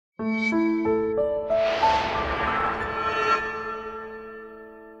Hello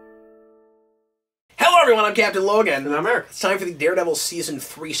everyone, I'm Captain Logan. And I'm Eric. It's time for the Daredevil Season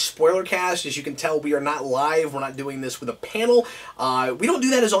 3 Spoilercast. As you can tell, we are not live. We're not doing this with a panel. We don't do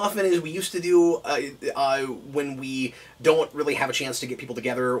that as often as we used to do when we don't really have a chance to get people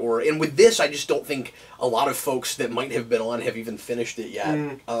together. And with this, I just don't think a lot of folks that might have been on have even finished it yet.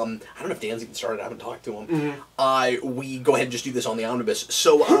 I don't know if Dan's even started. I haven't talked to him. We go ahead and just do this on the Omnibus.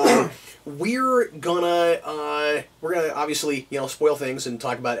 So we're gonna obviously, spoil things and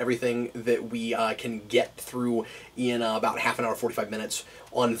talk about everything that we can get through in about half an hour, 45 minutes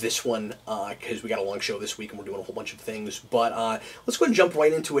on this one, because we got a long show this week and we're doing a whole bunch of things. But let's go ahead and jump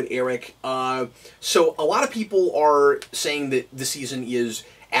right into it, Eric. So a lot of people are saying that the season is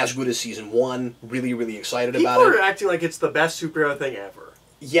as good as Season 1. Really, really excited about it. People are acting like it's the best superhero thing ever.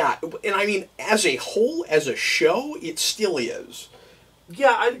 Yeah, and I mean, as a whole, as a show, it still is.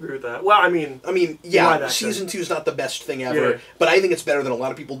 Yeah, I'd agree with that. Well, I mean, yeah, Season 2 is not the best thing ever, but I think it's better than a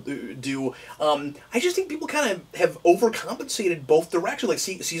lot of people do. I just think people kind of have overcompensated both directions. Like,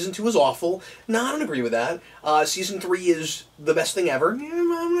 Season 2 is awful. No, I don't agree with that. Season 3 is the best thing ever.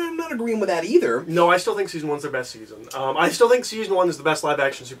 I'm not agreeing with that either. No, I still think Season 1's their best season. I still think Season 1 is the best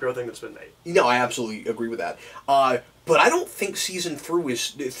live-action superhero thing that's been made. No, I absolutely agree with that. But I don't think Season 3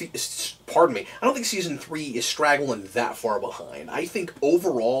 is... Pardon me. I don't think Season 3 is straggling that far behind. I think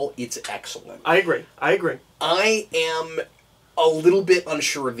overall it's excellent. I agree. I am a little bit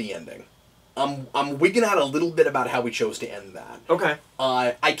unsure of the ending. I'm wigging out a little bit about how we chose to end that. Okay.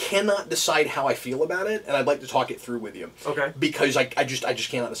 I cannot decide how I feel about it, and I'd like to talk it through with you. Okay. Because I just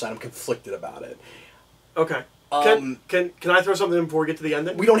cannot decide. I'm conflicted about it. Okay. Can I throw something in before we get to the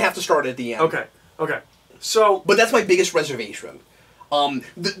ending? We don't have to start at the end. Okay. So, but that's my biggest reservation.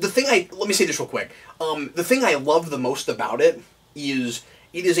 The thing let me say this real quick. The thing I love the most about it is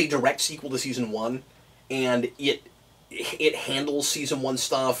a direct sequel to Season 1, and it handles Season 1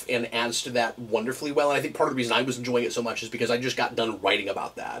 stuff and adds to that wonderfully well. And I think part of the reason I was enjoying it so much is because I just got done writing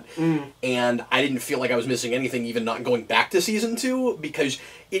about that. And I didn't feel like I was missing anything, even not going back to Season 2, because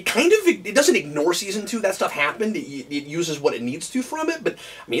it doesn't ignore Season 2. That stuff happened. It uses what it needs to from it, but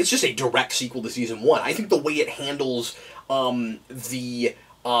I mean, it's just a direct sequel to Season 1. I think the way it handles the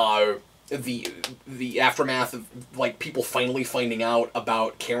aftermath of, like, people finally finding out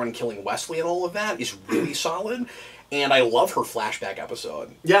about Karen killing Wesley and all of that is really solid. And I love her flashback episode.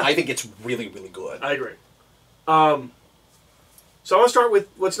 Yeah. I think it's really, really good. I agree. So I want to start with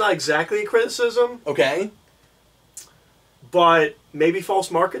what's not exactly a criticism. Okay. But maybe false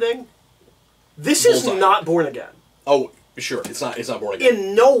marketing. This is not Born Again. Oh, sure. It's not Born Again.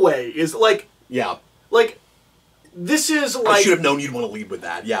 In no way is, like... Yeah. Like, this is like... I should have known you'd want to lead with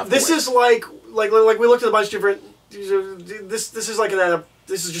that. Yeah, this is like we looked at a bunch of different... This is like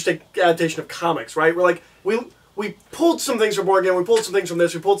this is just an adaptation of comics, right? We're like... We pulled some things from Born Again, we pulled some things from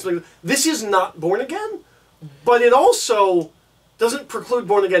this, we pulled some things... This is not Born Again, but it also doesn't preclude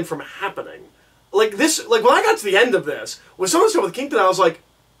Born Again from happening. Like, when I got to the end of this, when someone started with Kingpin, I was like,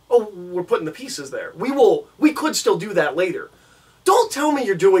 oh, we're putting the pieces there. We could still do that later. Don't tell me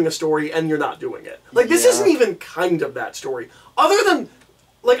you're doing a story and you're not doing it. Like, this isn't even kind of that story. Other than,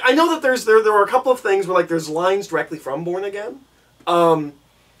 like, I know that there are a couple of things where, like, there's lines directly from Born Again. And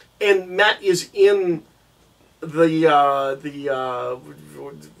Matt is in the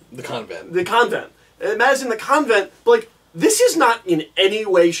convent. The convent. And Matt is in the convent, but, like, this is not in any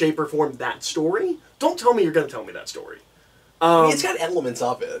way, shape, or form that story. Don't tell me you're going to tell me that story. I mean, it's got elements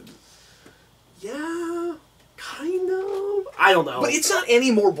of it. Yeah, kind of. I don't know. But it's not any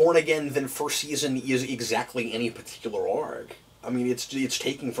more Born Again than first season is exactly any particular arc. I mean, it's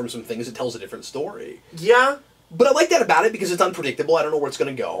taking from some things, it tells a different story. Yeah. But I like that about it because it's unpredictable. I don't know where it's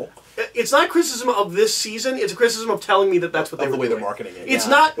going to go. It's not a criticism of this season. It's a criticism of telling me that that's what they were doing. The way they're marketing it. It's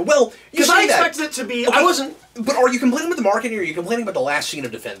not... Well, because I expected it to be... Okay, I wasn't... But are you complaining about the marketing or are you complaining about the last scene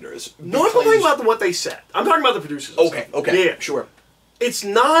of Defenders? No, I'm complaining about what they said. I'm talking about the producers. Okay, yeah, sure. It's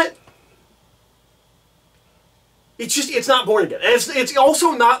not... It's not Born Again. And it's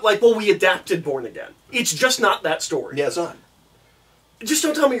also not like, well, we adapted Born Again. It's just not that story. Yeah, it's not. Just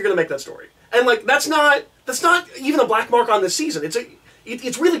don't tell me you're going to make that story. And, like, that's not even a black mark on this season.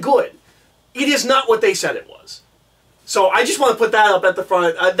 It's really good. It is not what they said it was. So I just want to put that up at the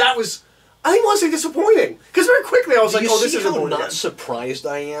front. I didn't want to say disappointing. Because very quickly I was like, oh, this isn't Born Again. Not surprised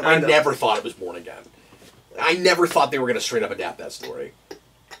I am? I never thought it was Born Again. I never thought they were going to straight up adapt that story.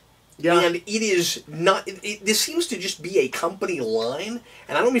 Yeah. And it is not... This seems to just be a company line.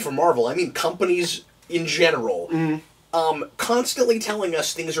 And I don't mean for Marvel. I mean companies in general. constantly telling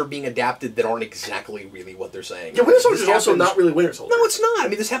us things are being adapted that aren't exactly really what they're saying. Yeah, Winter Soldier is also not really Winter Soldier. No, it's not. I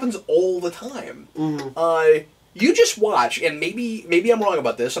mean, this happens all the time. You just watch, and maybe I'm wrong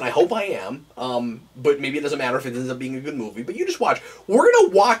about this, and I hope I am, but maybe it doesn't matter if it ends up being a good movie, but you just watch. We're going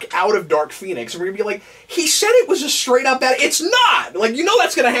to walk out of Dark Phoenix, and we're going to be like, he said it was a straight up bad... It's not! Like, you know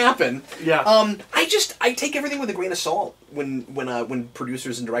that's going to happen. Yeah. I take everything with a grain of salt when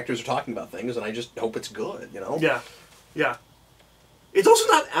producers and directors are talking about things, and I just hope it's good, you know? Yeah. Yeah. It's also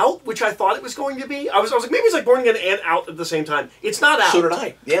not out, which I thought it was going to be. I was like, maybe it's like Born Again and Out at the same time. It's not out. So did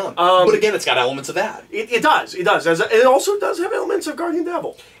I, yeah. But again, it's got elements of that. It does. It does. And it also does have elements of Guardian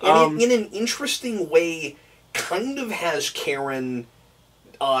Devil. And in an interesting way, kind of has Karen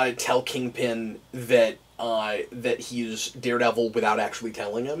tell Kingpin that he's Daredevil without actually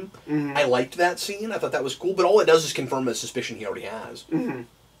telling him. Mm-hmm. I liked that scene. I thought that was cool. But all it does is confirm a suspicion he already has.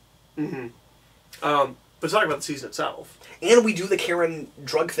 Mm-hmm. Mm-hmm. But talk about the season itself. And we do the Karen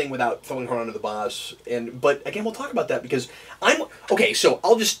drug thing without throwing her under the bus. But again, we'll talk about that because okay. So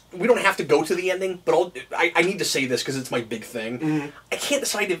we don't have to go to the ending, but I need to say this because it's my big thing. Mm-hmm. I can't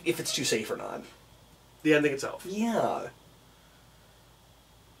decide if it's too safe or not. The ending itself. Yeah.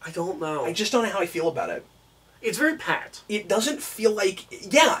 I don't know. I just don't know how I feel about it. It's very pat. It doesn't feel like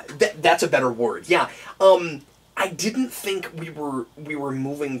that's a better word. Yeah. I didn't think we were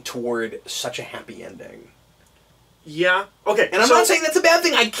moving toward such a happy ending. Yeah. Okay. And I'm not saying that's a bad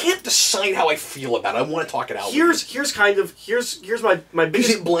thing. I can't decide how I feel about it. I want to talk it out. Here's my biggest... Because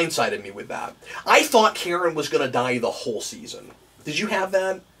it blindsided me with that. I thought Karen was going to die the whole season. Did you have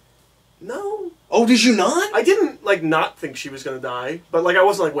that? No. Oh, did you not? I didn't, not think she was going to die, but, I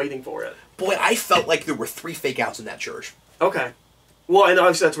wasn't, waiting for it. Boy, I felt like there were 3 fake outs in that church. Okay. Well, and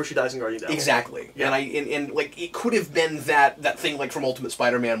obviously that's where she dies in Guardian Devil. Exactly. Yeah. And it could have been that thing, from Ultimate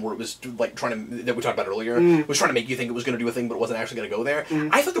Spider-Man where it was, that we talked about earlier, was trying to make you think it was going to do a thing, but it wasn't actually going to go there.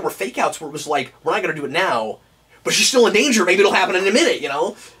 I thought there were fake outs where it was we're not going to do it now, but she's still in danger, maybe it'll happen in a minute, you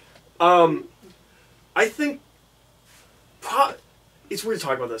know? I think... It's weird to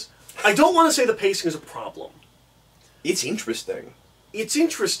talk about this. I don't want to say the pacing is a problem. It's interesting. It's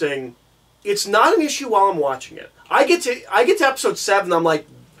interesting. It's not an issue while I'm watching it. I get to episode 7, I'm like,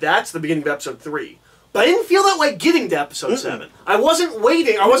 that's the beginning of episode 3. But I didn't feel that way getting to episode 7. I wasn't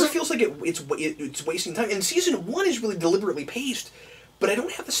waiting. It feels like it's wasting time. And season 1 is really deliberately paced, but I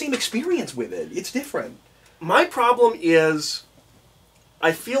don't have the same experience with it. It's different. My problem is,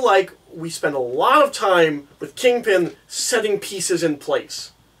 I feel like we spend a lot of time with Kingpin setting pieces in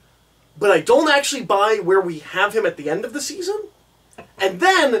place. But I don't actually buy where we have him at the end of the season. And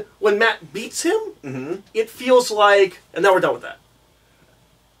then, when Matt beats him, it feels like... And now we're done with that.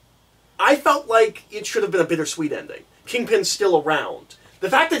 I felt like it should have been a bittersweet ending. Kingpin's still around. The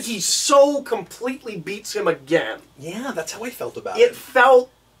fact that he so completely beats him again... Yeah, that's how I felt about it. It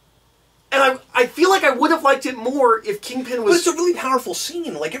felt... And I feel like I would have liked it more if Kingpin was... But it's a really powerful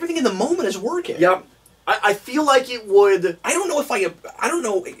scene. Everything in the moment is working. Yep. I feel like it would... I don't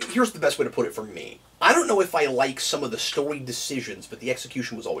know... Here's the best way to put it for me. I don't know if I like some of the story decisions, but the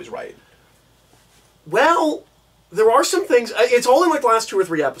execution was always right. Well, there are some things... It's all in the last 2 or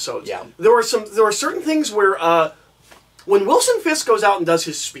 3 episodes. Yeah. There are certain things where... when Wilson Fisk goes out and does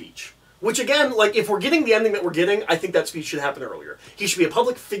his speech... Which, again, if we're getting the ending that we're getting, I think that speech should happen earlier. He should be a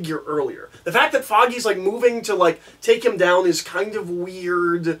public figure earlier. The fact that Foggy's, moving to, take him down is kind of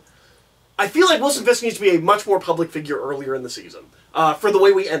weird. I feel like Wilson Fisk needs to be a much more public figure earlier in the season. For the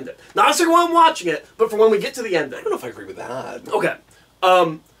way we end it. Not necessarily while I'm watching it, but for when we get to the ending. I don't know if I agree with that. Okay.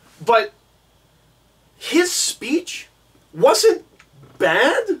 But his speech wasn't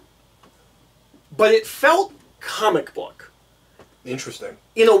bad, but it felt comic book. Interesting.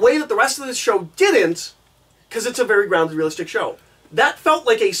 In a way that the rest of this show didn't, because it's a very grounded, realistic show. That felt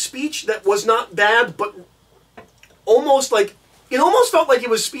like a speech that was not bad, but almost it almost felt like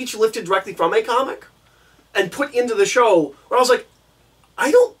it was speech lifted directly from a comic and put into the show, where I was like, I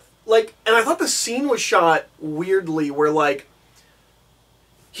don't, and I thought the scene was shot weirdly, where,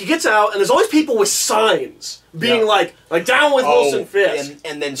 he gets out, and there's always people with signs being down with Wilson Fisk.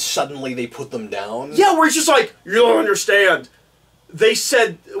 And then suddenly they put them down? Yeah, where it's just you don't understand.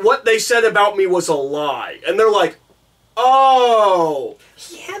 What they said about me was a lie. And they're like, oh.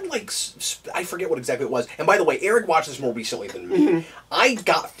 He had, I forget what exactly it was. And by the way, Eric watched this more recently than me. I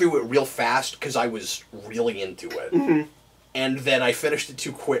got through it real fast because I was really into it. And then I finished it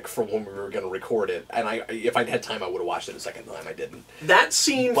too quick for when we were going to record it. And if I'd had time, I would have watched it a second time. I didn't. That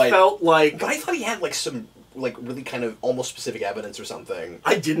scene felt like... But I thought he had, some... really kind of almost specific evidence or something.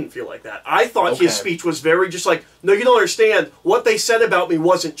 I didn't feel like that. I thought his speech was very just no, you don't understand. What they said about me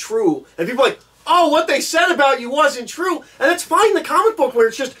wasn't true. And people are like, oh, what they said about you wasn't true. And it's fine in the comic book where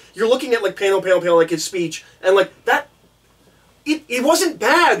it's just, you're looking at, like, panel, like, his speech, and, like, that, it wasn't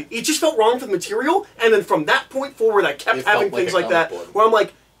bad. It just felt wrong for the material, and then from that point forward, I kept having things like that, where I'm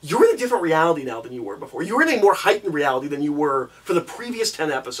like, you're in a different reality now than you were before. You're in a more heightened reality than you were for the previous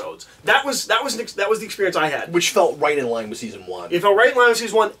 10 episodes. That was the experience I had. Which felt right in line with Season 1. It felt right in line with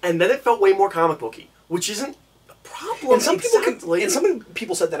Season 1, and then it felt way more comic booky, which isn't a problem. And some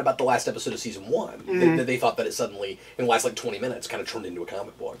people said that about the last episode of Season 1. Mm-hmm. They thought that it suddenly, in the last like 20 minutes, kind of turned into a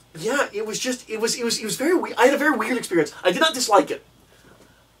comic book. Yeah, it was very weird. I had a very weird experience. I did not dislike it.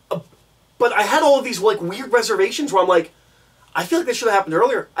 But I had all of these like weird reservations where I'm like, I feel like this should have happened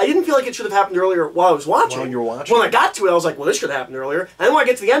earlier. I didn't feel like it should have happened earlier while I was watching. While you were watching? When I got to it, I was like, well, this should have happened earlier. And then when I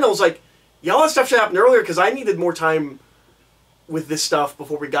get to the end, I was like, yeah, all that stuff should have happened earlier because I needed more time with this stuff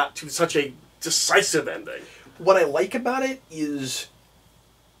before we got to such a decisive ending. What I like about it is...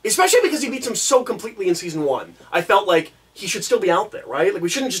 Especially because he beats him so completely in Season 1. I felt like he should still be out there, right? Like, we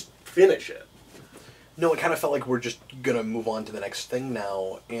shouldn't just finish it. No, it kind of felt like we're just gonna move on to the next thing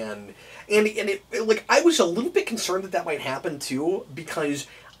now, and it like I was a little bit concerned that might happen too, because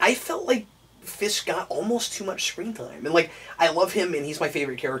I felt like Fisk got almost too much screen time, and like I love him and he's my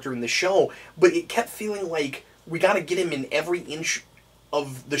favorite character in the show, but it kept feeling like we got to get him in every inch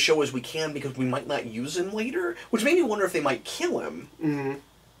of the show as we can because we might not use him later, which made me wonder if they might kill him. Mm-hmm.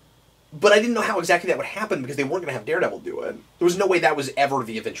 But I didn't know how exactly that would happen because they weren't going to have Daredevil do it. There was no way that was ever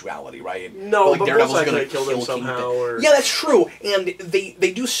the eventuality, right? No, but Daredevil's going to kill him somehow. Or... Yeah, that's true. And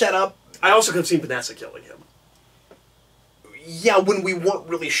they do set up... I also could have seen Vanessa killing him. Yeah, when we weren't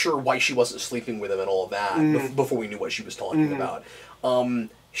really sure why she wasn't sleeping with him and all of that, before we knew what she was talking about.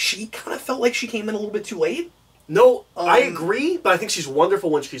 She kind of felt like she came in a little bit too late. No, I agree, but I think she's wonderful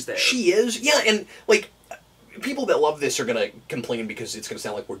when she's there. She is, yeah, and like... People that love this are going to complain because it's going to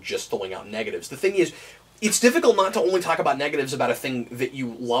sound like we're just throwing out negatives. The thing is, it's difficult not to only talk about negatives about a thing that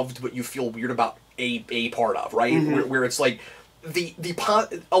you loved but you feel weird about a part of, right? Mm-hmm. Where it's like,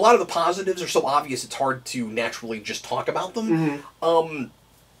 a lot of the positives are so obvious it's hard to naturally just talk about them. Mm-hmm.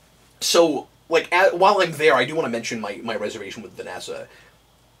 So, like, while I'm there, I do want to mention my reservation with Vanessa.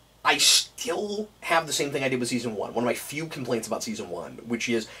 I still have the same thing I did with Season 1. One of my few complaints about Season 1, which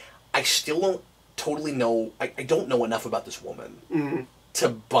is, I still don't totally know. I don't know enough about this woman to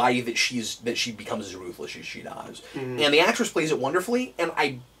buy that she becomes as ruthless as she does. And the actress plays it wonderfully, and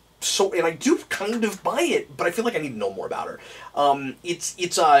I do kind of buy it, but I feel like I need to know more about her.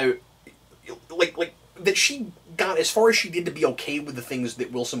 It's like that she got as far as she did to be okay with the things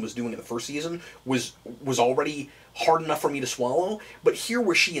that Wilson was doing in the first season was already hard enough for me to swallow, but here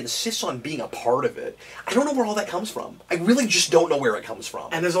where she insists on being a part of it, I don't know where all that comes from. I really just don't know where it comes from.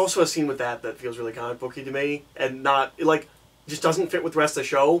 And there's also a scene with that feels really comic booky to me, and not, like, just doesn't fit with the rest of the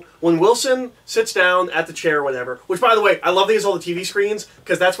show. When Wilson sits down at the chair or whatever, which, by the way, I love that he has all the TV screens,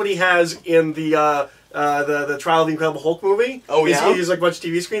 because that's what he has in the Trial of the Incredible Hulk movie. Oh, yeah? He's like a bunch of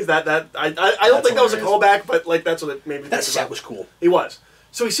TV screens. I don't think that was a callback, but, like, that's what it made me think That set was cool. He was.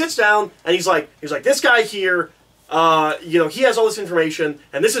 So he sits down, and he's like, this guy here... he has all this information,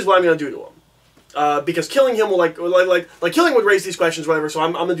 and this is what I'm going to do to him. Because killing him will, like killing would raise these questions, whatever, so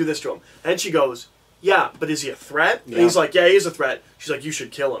I'm going to do this to him. And she goes, yeah, but is he a threat? Yeah. And he's like, yeah, he is a threat. She's like, you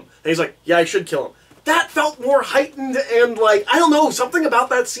should kill him. And he's like, yeah, I should kill him. That felt more heightened, and, like, I don't know, something about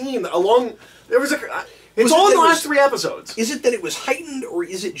that scene it's all in the last 3 episodes. Is it that it was heightened, or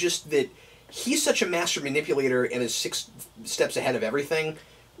is it just that he's such a master manipulator and is 6 steps ahead of everything?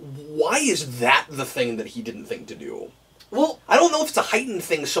 Why is that the thing that he didn't think to do? Well, I don't know if it's a heightened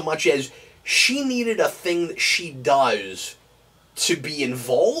thing so much as she needed a thing that she does to be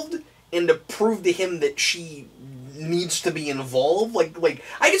involved and to prove to him that she needs to be involved. Like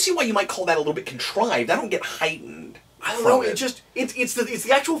I can see why you might call that a little bit contrived. I don't get heightened. I don't know. It's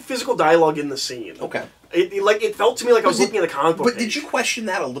the actual physical dialogue in the scene. Okay. It felt to me like I was looking at a comic book. But did you question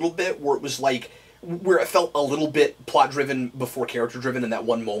that a little bit, where it was like? Where it felt a little bit plot-driven before character-driven in that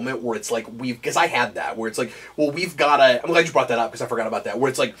one moment where it's like, because I had that, where it's like, well, we've got to, I'm glad you brought that up because I forgot about that, where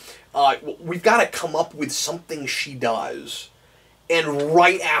it's like, we've got to come up with something she does, and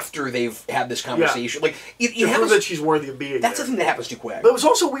right after they've had this conversation, like, it happens that she's worthy of being That's there. the thing that happens too quick. But it was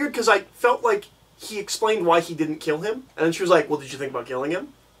also weird because I felt like he explained why he didn't kill him, and then she was like, well, did you think about killing him? And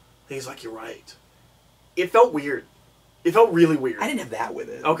he's like, you're right. It felt weird. It felt really weird. I didn't have that with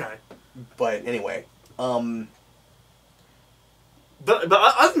it. Okay. But anyway, but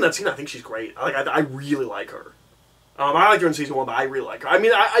other than that scene, I think she's great. I really like her. I liked her in season 1, but I really like her. I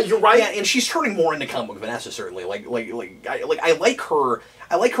mean, you're right. Yeah, and she's turning more into comic book Vanessa, certainly. I like her.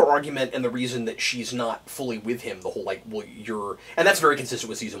 I like her argument and the reason that she's not fully with him. The whole and that's very consistent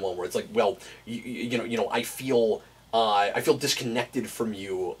with season 1, where it's like, well, I feel disconnected from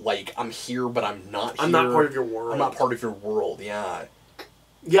you. Like, I'm here, but I'm not here. I'm not part of your world. I'm not part of your world. Yeah.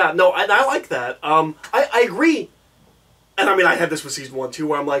 Yeah. No, and I like that. I agree. And I mean, I had this with season 1 too,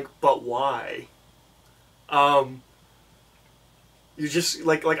 where I'm like, but why? You just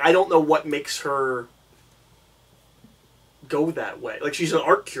like I don't know what makes her go that way. Like, she's an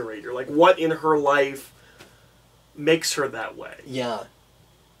art curator. Like, what in her life makes her that way? Yeah.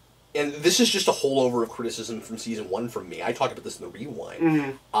 And this is just a holdover of criticism from season 1 from me. I talked about this in the rewind.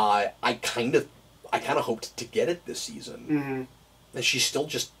 Mm-hmm. I kind of hoped to get it this season. Mm-hmm. And she's still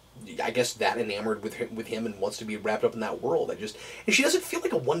just, I guess, that enamored with him and wants to be wrapped up in that world. And she doesn't feel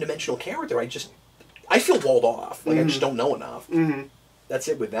like a one-dimensional character. I feel walled off. Like, I just don't know enough. Mm-hmm. That's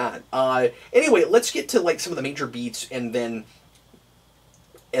it with that. Anyway, let's get to some of the major beats and then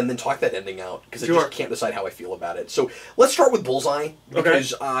talk that ending out, because I just can't decide how I feel about it. So let's start with Bullseye,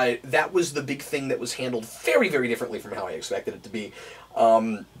 because that was the big thing that was handled very, very differently from how I expected it to be.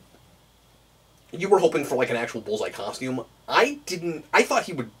 You were hoping for an actual Bullseye costume. I thought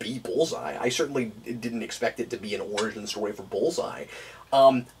he would be Bullseye. I certainly didn't expect it to be an origin story for Bullseye.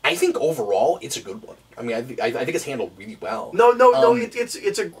 I think overall it's a good one. I mean, I think it's handled really well. No.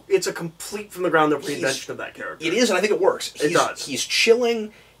 It's a complete from the ground up reinvention of that character. It is, and I think it works. It does. He's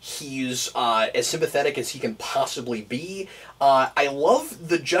chilling. He's as sympathetic as he can possibly be. I love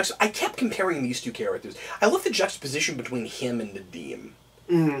I kept comparing these two characters. I love the juxtaposition between him and Nadim.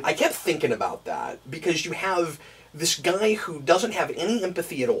 Mm-hmm. I kept thinking about that, because you have this guy who doesn't have any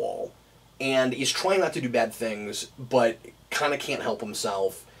empathy at all, and is trying not to do bad things, but kind of can't help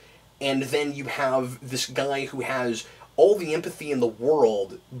himself. And then you have this guy who has all the empathy in the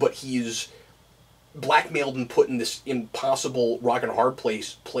world, but he's blackmailed and put in this impossible rock and hard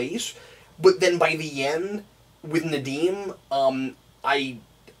place. But then by the end, with Nadim, I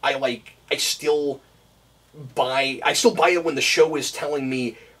still buy it when the show is telling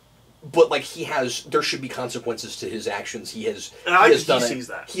me, but there should be consequences to his actions. He has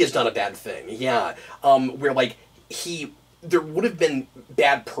done a bad thing. Yeah. Where there would have been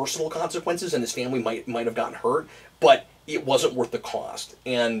bad personal consequences, and his family might have gotten hurt, but it wasn't worth the cost.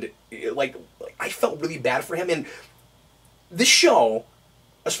 And I felt really bad for him. And this show,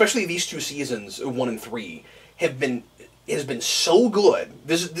 especially these 2 seasons, 1 and 3, has been so good.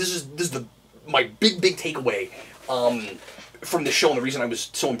 This is my big takeaway from the show, and the reason I was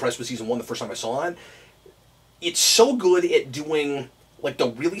so impressed with season 1 the first time I saw it. It's so good at doing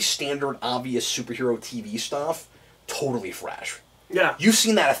the really standard, obvious superhero TV stuff totally fresh. Yeah. You've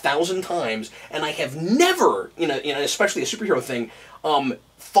seen that 1,000 times, and I have never, in especially a superhero thing,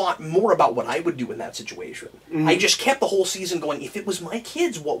 thought more about what I would do in that situation. Mm-hmm. I just kept the whole season going, if it was my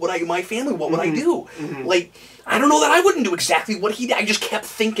kids, my family, what would I do? Mm-hmm. I don't know that I wouldn't do exactly what he did. I just kept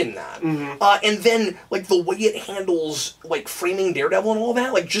thinking that. Mm-hmm. And then, the way it handles, framing Daredevil and all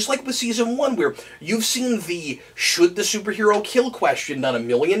that, just like with season 1, where you've seen the should the superhero kill question done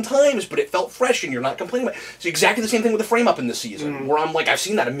 1,000,000 times, but it felt fresh and you're not complaining about it. It's exactly the same thing with the frame up in this season, where I'm I've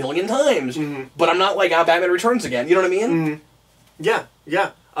seen that 1,000,000 times, but I'm not Batman Returns again. You know what I mean? Mm-hmm. Yeah.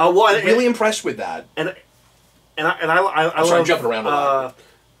 I'm really impressed with that. And I sorry, I'm jumping around a lot.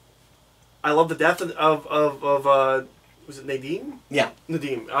 I love the death of was it Nadim? Yeah,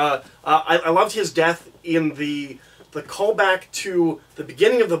 Nadim. I loved his death in the callback to the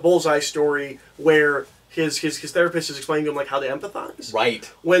beginning of the Bullseye story, where his therapist is explaining to him how to empathize. Right.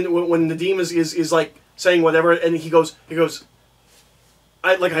 When Nadim is saying whatever, and he goes.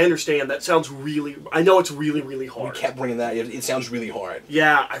 I understand. That sounds really... I know it's really, really hard. We kept bringing that. It sounds really hard.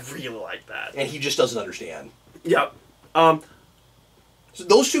 Yeah, I really like that. And he just doesn't understand. Yeah. So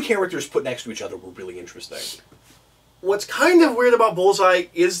those 2 characters put next to each other were really interesting. What's kind of weird about Bullseye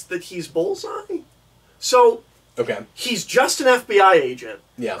is that he's Bullseye. So... Okay. He's just an FBI agent.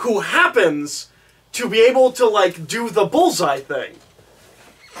 Yeah. Who happens to be able to, do the Bullseye thing.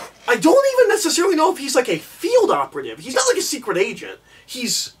 I don't even necessarily know if he's, a field operative. He's not, a secret agent.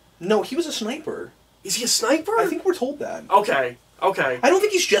 No, he was a sniper. Is he a sniper? I think we're told that. Okay. I don't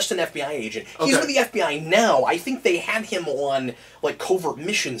think he's just an FBI agent. He's with the FBI now. I think they had him on, covert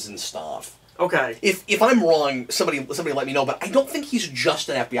missions and stuff. Okay. If I'm wrong, somebody let me know, but I don't think he's just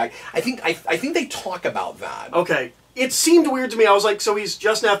an FBI. I think they talk about that. Okay. It seemed weird to me. I was so he's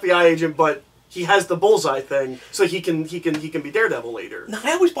just an FBI agent, but he has the Bullseye thing, so he can be Daredevil later. No,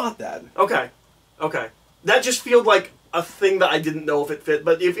 I always bought that. Okay. That just feels like a thing that I didn't know if it fit,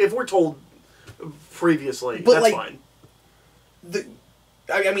 but if we're told previously, that's fine.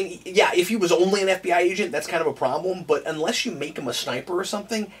 I mean, yeah, if he was only an FBI agent, that's kind of a problem, but unless you make him a sniper or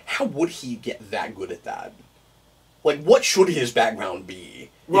something, how would he get that good at that? Like, what should his background be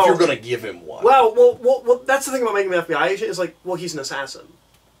if you're going to give him one? Well, that's the thing about making him an FBI agent, is like, well, he's an assassin.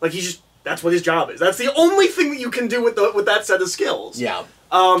 Like, he's just, that's what his job is. That's the only thing that you can do with that set of skills. Yeah.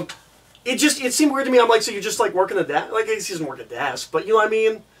 It seemed weird to me. I'm like, so you're just like working a desk? Like, he doesn't work a desk, but you know what I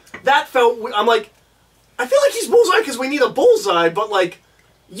mean? That felt, I'm like, I feel like he's Bullseye because we need a Bullseye, but like,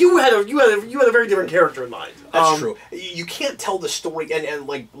 you had a very different character in mind. That's true. You can't tell the story, and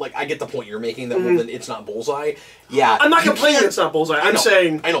like I get the point you're making that well, then it's not Bullseye. Yeah, I'm not complaining it's not Bullseye. I'm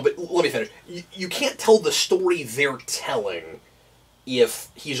saying I know, but let me finish. You can't tell the story they're telling if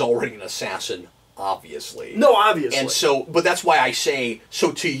he's already an assassin, obviously. No, obviously. And so, but that's why I say.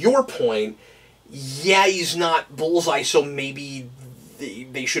 So to your point, yeah, he's not Bullseye. So maybe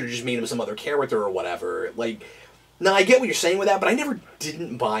they should have just made him some other character or whatever. Like. Now, I get what you're saying with that, but I never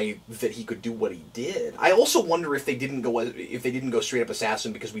didn't buy that he could do what he did. I also wonder if they didn't go straight up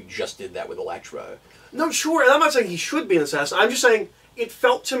assassin because we just did that with Elektra. No, sure, and I'm not saying he should be an assassin. I'm just saying it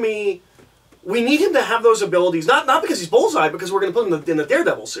felt to me we need him to have those abilities, not because he's Bullseye, because we're going to put him in the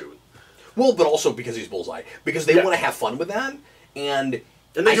Daredevil suit. Well, but also because he's Bullseye, because they want to have fun with that, and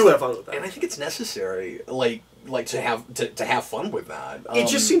they do have fun with that, and I think it's necessary, like to have fun with that. It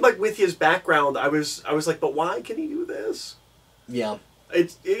just seemed like with his background, I was like, but why can he do this? Yeah.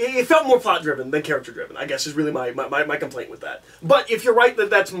 It felt more plot driven than character driven, I guess, is really my complaint with that. But if you're right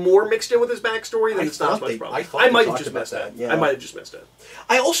that that's more mixed in with his backstory, then it's not as much problem. I might have just missed that. Yeah. I might have just missed it.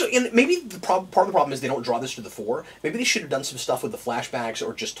 I also, and maybe part of the problem is they don't draw this to the fore. Maybe they should have done some stuff with the flashbacks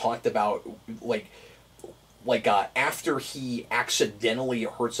or just talked about after he accidentally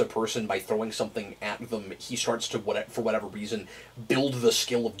hurts a person by throwing something at them, he starts to, for whatever reason, build the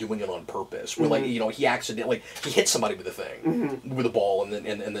skill of doing it on purpose. Where, he accidentally, he hits somebody with a thing, with a ball, and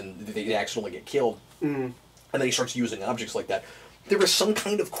then they accidentally get killed. And then he starts using objects like that. There is some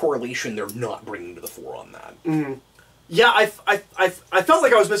kind of correlation they're not bringing to the fore on that. Yeah, I felt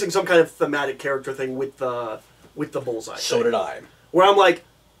like I was missing some kind of thematic character thing with the Bullseye So thing. did I. Where I'm like,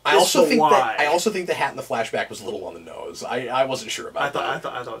 I also think the hat in the flashback was a little on the nose. I wasn't sure about that. I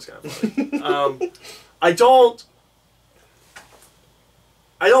thought it was kind of funny. I don't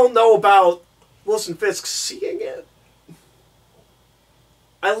know about Wilson Fisk seeing it.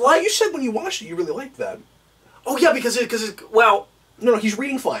 You said when you watched it you really liked that. Oh yeah, because no, he's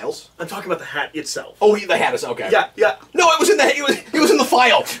reading files. I'm talking about the hat itself. Oh, the hat is okay. Yeah. No, it was in the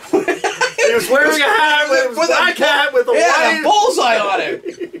file. He was wearing a hat with a black hat with a white bullseye on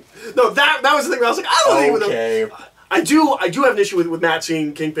it. No, that was the thing where I was like, I don't think okay. I do have an issue with Matt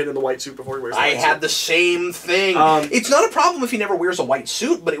seeing Kingpin in the white suit before he wears the white suit. I had the same thing. It's not a problem if he never wears a white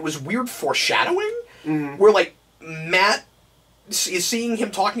suit, but it was weird foreshadowing where Matt is seeing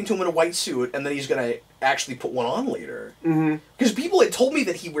him talking to him in a white suit, and then he's going to actually put one on later. Because people had told me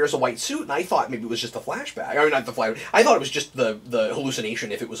that he wears a white suit, and I thought maybe it was just a flashback. I mean, not the flashback. I thought it was just the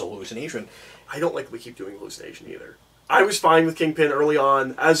hallucination, if it was a hallucination. I don't like that we keep doing hallucination either. I was fine with Kingpin early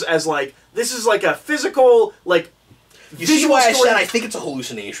on as like, this is like a physical, like, you see why I said I think it's a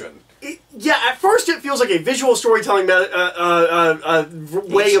hallucination. At first it feels like a visual storytelling way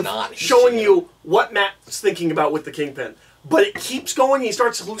of showing you what Matt's thinking about with the Kingpin. But it keeps going, he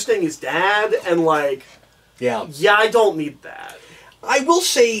starts hallucinating his dad, and like... Yeah, I don't need that. I will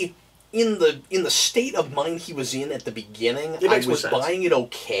say, in the state of mind he was in at the beginning, I was buying it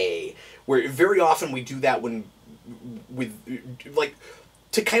okay. Where very often we do that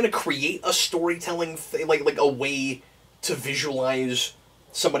to kind of create a storytelling thing, like a way to visualize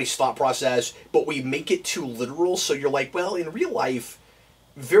somebody's thought process, but we make it too literal, so you're like, well, in real life,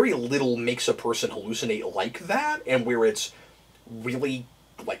 very little makes a person hallucinate like that, and where it's really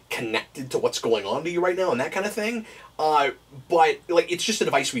like connected to what's going on to you right now and that kind of thing. But like it's just a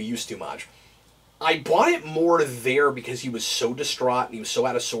device we use too much. I bought it more there because he was so distraught and he was so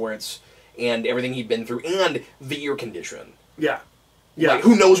out of sorts and everything he'd been through and the ear condition. Yeah. Like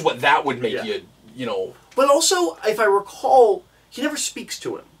who knows what that would make you know. But also, if I recall, he never speaks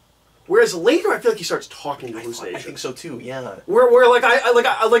to him. Whereas later, I feel like he starts talking to hallucination. I think so too. Yeah. Where like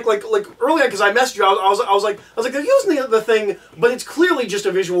earlier because I messaged you, I was like they're using the thing, but it's clearly just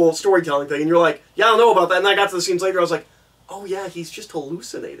a visual storytelling thing, and you're like, yeah, I don't know about that. And I got to the scenes later, I was like, oh yeah, he's just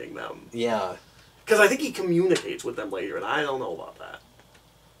hallucinating them. Yeah. Because I think he communicates with them later, and I don't know about that.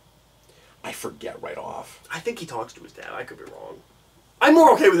 I forget right off. I think he talks to his dad. I could be wrong. I'm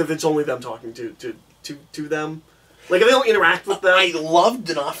more okay with it if it's only them talking to them. Like, if they don't interact with them... I love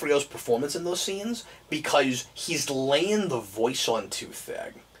D'Onofrio's performance in those scenes because he's laying the voice on too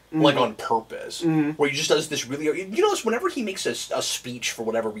thick. like on purpose, where he just does this really. You notice whenever he makes a speech for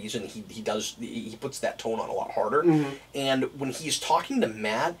whatever reason, he puts that tone on a lot harder, and when he's talking to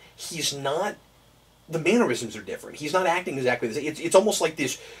Matt, he's not. The mannerisms are different. He's not acting exactly the same. It's almost like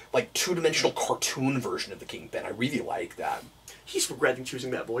this like two-dimensional cartoon version of the Kingpin. I really like that. He's regretting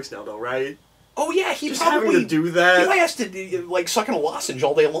choosing that voice now, though, right? Oh yeah, he just probably having to do that. He probably has to like sucking a lozenge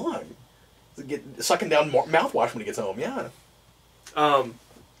all day long, sucking down mouthwash when he gets home. Yeah. I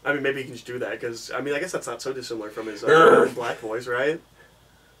mean, maybe he can just do that because I mean, I guess that's not so dissimilar from his black voice, right?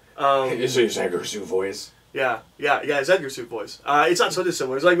 His Edgar Sue voice. Yeah, his Edgar Suit voice. It's not so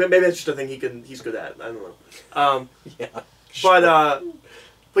dissimilar. It's like maybe that's just a thing he's good at. I don't know. Yeah. Sure.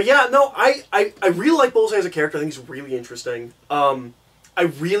 But yeah, no, I really like Bullseye as a character. I think he's really interesting. I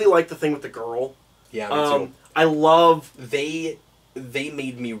really like the thing with the girl. Yeah, me too. I love they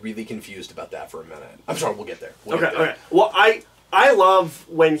made me really confused about that for a minute. I'm sorry, we'll get there. Okay. Well, I love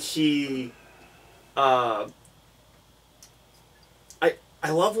when he I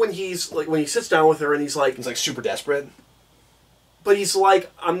love when he's like when he sits down with her and he's like super desperate. But he's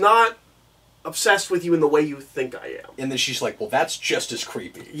like, I'm not obsessed with you in the way you think I am. And then she's like, well, that's just as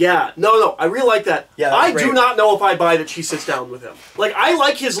creepy. Yeah. No, I really like that. Yeah, I do not know if I buy that she sits down with him. Like, I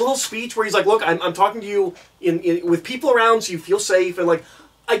like his little speech where he's like, look, I'm talking to you with people around so you feel safe, and like,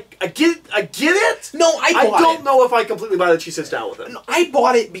 I get it. No, I don't know if I completely buy that she sits down with him. No, I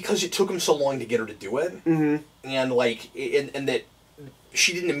bought it because it took him so long to get her to do it. And like, and that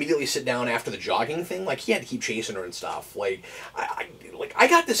she didn't immediately sit down after the jogging thing. Like, he had to keep chasing her and stuff. Like, I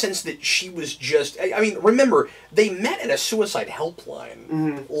got the sense that she was just... I mean, remember, they met at a suicide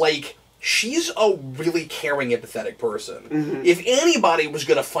helpline. Like, she's a really caring, empathetic person. If anybody was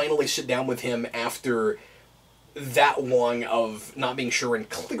going to finally sit down with him after that long of not being sure and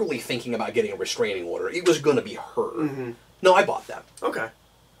clearly thinking about getting a restraining order, it was going to be her. No, I bought that. Okay.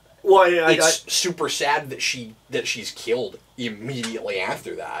 Well, it's super sad that she's killed immediately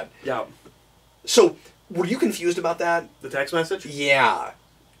after that. Yeah. So, were you confused about that? The text message? Yeah.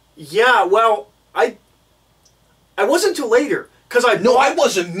 Yeah. Well, I wasn't till later because I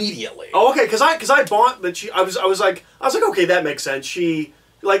was immediately. Oh, okay. Because I bought that I was like okay, that makes sense. She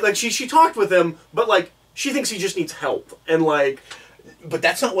she talked with him, but like she thinks he just needs help and like. But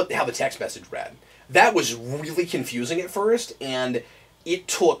that's not how the text message read. That was really confusing at first, and it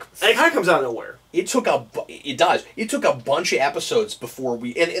took... And it kind of comes out of nowhere. It does. It took a bunch of episodes before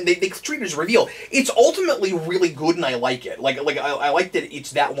we... And they treat it as a reveal. It's ultimately really good, and I like it. I like that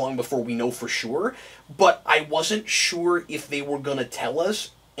it's that long before we know for sure, but I wasn't sure if they were going to tell us,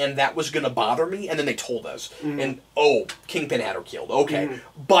 and that was going to bother me, and then they told us. And, Kingpin had her killed. Okay.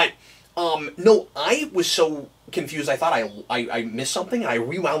 But, no, I was so confused, I thought I missed something, and I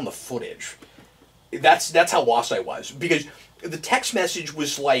rewound the footage. That's how lost I was. Because... the text message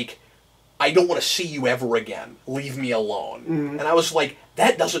was like, I don't want to see you ever again. Leave me alone. And I was like,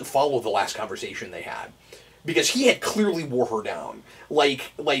 that doesn't follow the last conversation they had. Because he had clearly wore her down.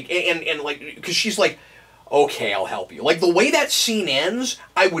 Because she's like, okay, I'll help you. Like, the way that scene ends,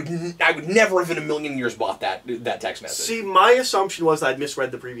 I would never have in a million years bought that text message. See, my assumption was that I'd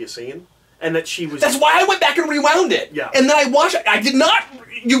misread the previous scene. And that she was... That's why I went back and rewound it. Yeah. And then I watched it. I did not...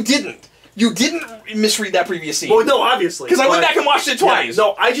 You didn't. You didn't misread that previous scene. Well, no, obviously. Because I went back and watched it twice. Yeah,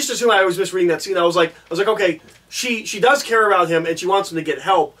 no, I just assumed I was misreading that scene. I was like, okay, she does care about him and she wants him to get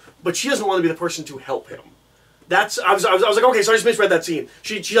help, but she doesn't want to be the person to help him. I was like, okay, so I just misread that scene.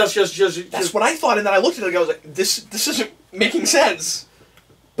 She does. That's what I thought, and then I looked at it and I was like, this isn't making sense.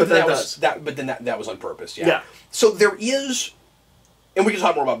 But that was on purpose. Yeah. So there is. And we can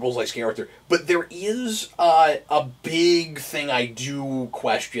talk more about Bullseye's character, but there is a big thing I do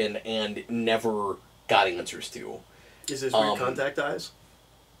question and never got answers to. Is his weird contact eyes?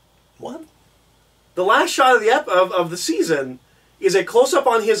 What? The last shot of the season is a close-up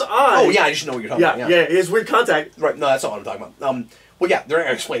on his eye. Oh, yeah, I just know what you're talking about. Yeah, his weird contact. Right, no, that's not what I'm talking about. Well, yeah, they're not going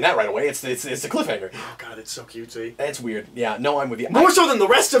to explain that right away. It's the cliffhanger. Oh, God, it's so cutesy. It's weird. Yeah, no, I'm with you. More so than the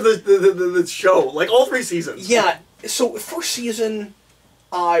rest of the show. Like, all 3 seasons. Yeah, so first season...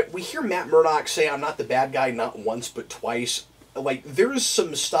 we hear Matt Murdock say, I'm not the bad guy, not once, but twice. Like, there's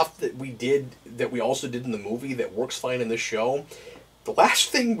some stuff that we also did in the movie that works fine in this show. The last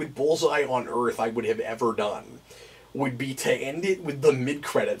thing with Bullseye on Earth I would have ever done would be to end it with the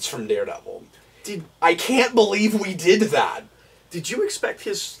mid-credits from Daredevil. I can't believe we did that. Did you expect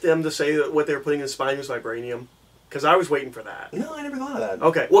them to say that what they were putting in his spine was vibranium? Because I was waiting for that. No, I never thought of that.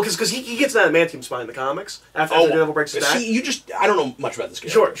 Okay, well, because he gets that adamantium spine in the comics after Daredevil breaks his back. See, I don't know much about this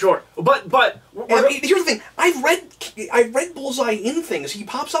character. Sure. But here's the thing. I've read Bullseye in things. He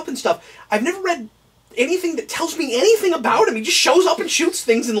pops up and stuff. I've never read anything that tells me anything about him. He just shows up and shoots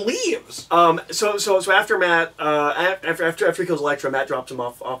things and leaves. So after Matt, after he kills Elektra, Matt drops him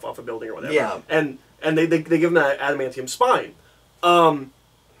off a building or whatever. Yeah. And they give him an adamantium spine.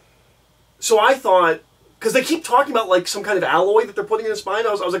 So I thought, because they keep talking about like some kind of alloy that they're putting in his spine,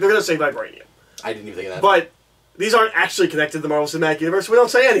 I was like, they're gonna say vibranium. I didn't even think of that. But these aren't actually connected to the Marvel Cinematic Universe. We don't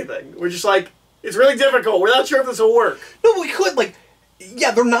say anything. We're just like, it's really difficult. We're not sure if this will work. No, but we could, like,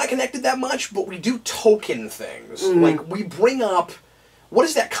 yeah, they're not connected that much, but we do token things. Like, we bring up, what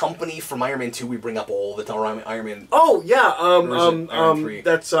is that company from Iron Man 2 we bring up all the time? Iron Man... Oh, yeah, Iron 3,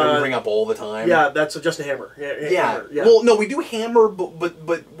 that's... that we bring up all the time. Yeah, that's Justin Hammer. Yeah. Hammer, yeah. Well, no, we do Hammer,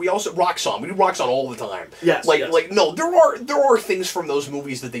 but we also... Roxxon. We do Roxxon all the time. Yes, Like, no, there are things from those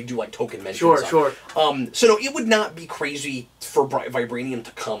movies that they do, like, token mentions. Sure. So, no, it would not be crazy for vibranium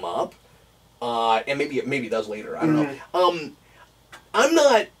to come up. And maybe it does later. I don't know. I'm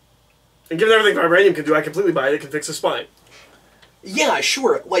not... And given everything vibranium can do, I completely buy it. It can fix the spine. Yeah,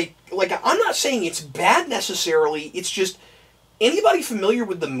 sure. Like I'm not saying it's bad necessarily. It's just anybody familiar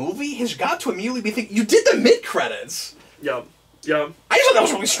with the movie has got to immediately be thinking, you did the mid-credits. Yeah. I just thought that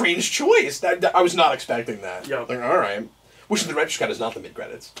was a really strange choice. I was not expecting that. Yeah. Like, all right. Which the director's cut is not the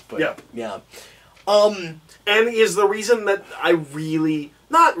mid-credits. But, yeah. And is the reason that I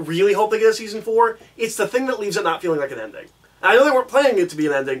not really hope they get a season 4, it's the thing that leaves it not feeling like an ending. I know they weren't planning it to be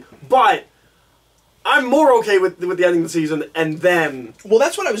an ending, but I'm more okay with the ending of the season, and then... Well,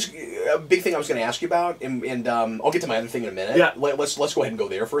 that's what a big thing I was going to ask you about, and I'll get to my other thing in a minute. Yeah. Let's go ahead and go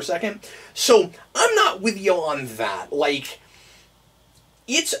there for a second. So, I'm not with you on that. Like,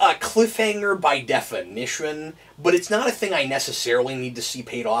 it's a cliffhanger by definition, but it's not a thing I necessarily need to see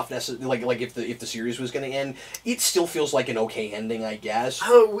paid off. Like if the series was going to end, it still feels like an okay ending, I guess.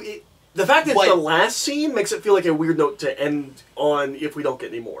 The fact that it's the last scene makes it feel like a weird note to end on if we don't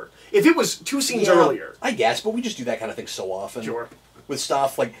get any more. If it was 2 scenes earlier. I guess, but we just do that kind of thing so often. Sure. With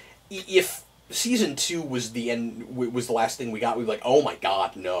stuff. Like, if season 2 was the end, was the last thing we got, we'd be like, oh my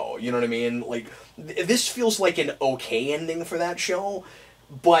god, no. You know what I mean? Like, this feels like an okay ending for that show,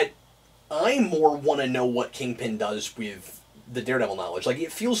 but I more want to know what Kingpin does with the Daredevil knowledge. Like, it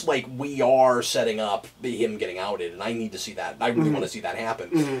feels like we are setting up him getting outed, and I need to see that. I really want to see that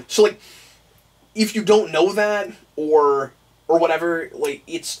happen. So, like, if you don't know that, or whatever, like,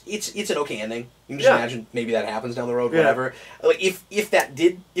 it's an okay ending. You can just imagine maybe that happens down the road, whatever. Like, if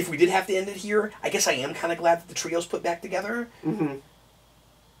we did have to end it here, I guess I am kind of glad that the trio's put back together.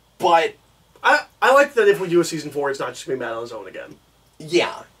 But I like that if we do a season 4, it's not just going to be Matt on his own again.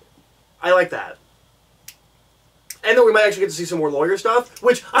 Yeah. I like that. And then we might actually get to see some more lawyer stuff,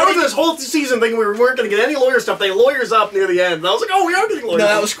 which I went through this whole season thinking we weren't going to get any lawyer stuff. They lawyers up near the end. And I was like, oh, we are getting lawyers. No,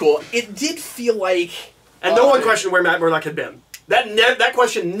 that was cool. It did feel like... And no one questioned where Matt Murdock had been. That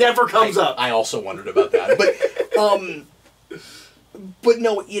question never comes up. I also wondered about that. But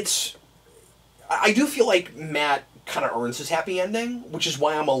no, it's... I do feel like Matt kind of earns his happy ending, which is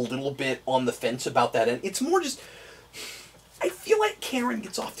why I'm a little bit on the fence about that. And it's more just... I feel like Karen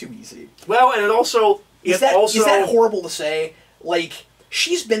gets off too easy. Well, and it also... Is that horrible to say? Like,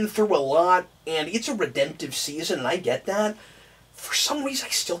 she's been through a lot, and it's a redemptive season, and I get that. For some reason,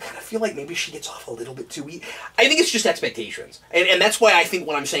 I still kind of feel like maybe she gets off a little bit too easy. I think it's just expectations. And that's why I think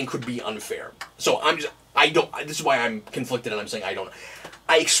what I'm saying could be unfair. So this is why I'm conflicted, and I'm saying I don't know.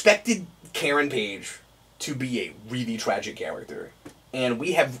 I expected Karen Page to be a really tragic character, and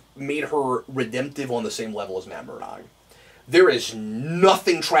we have made her redemptive on the same level as Matt Murdock. There is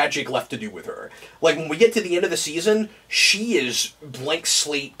nothing tragic left to do with her. Like, when we get to the end of the season, she is blank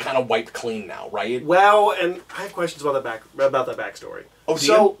slate, kind of wiped clean now, right? Well, and I have questions about that backstory. Oh, do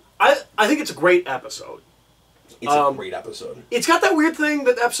you? I think it's a great episode. It's a great episode. It's got that weird thing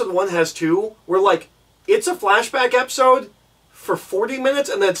that episode 1 has too, where, like, it's a flashback episode for 40 minutes,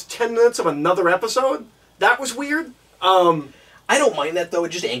 and that's 10 minutes of another episode. That was weird. I don't mind that, though. It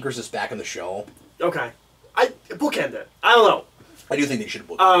just anchors us back in the show. Okay. Bookend it. I don't know. I do think they should have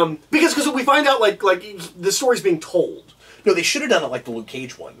bookended it. Because we find out, like the story's being told. No, they should have done it like the Luke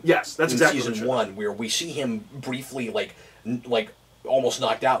Cage one. Yes, that's exactly season 1, where we see him briefly, like almost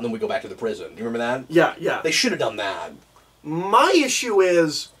knocked out, and then we go back to the prison. Do you remember that? Yeah. They should have done that. My issue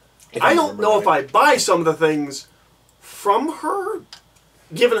is, I don't know if I buy some of the things from her,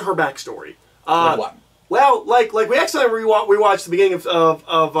 given her backstory. Like what? Well, like we accidentally rewatched the beginning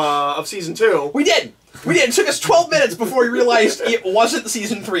of season 2. We did. It took us 12 minutes before we realized it wasn't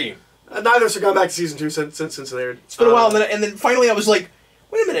season 3. Neither of us have gone back to season 2 since there. It's been a while, and then finally I was like,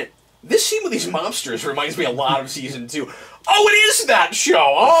 wait a minute. This scene with these mobsters reminds me a lot of season 2. Oh, it is that show.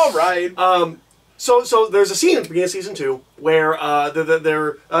 All right. So there's a scene at the beginning of season 2 where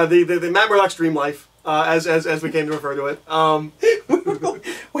the Matt Murdock's dream life as we came to refer to it.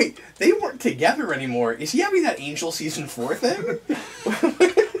 Wait, they weren't together anymore. Is he having that Angel season 4 thing?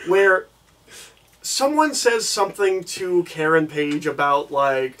 Where someone says something to Karen Page about,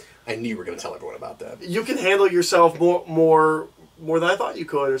 like... I knew you were going to tell everyone about that. You can handle yourself more than I thought you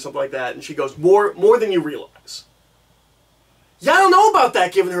could, or something like that. And she goes, more than you realize. Yeah, I don't know about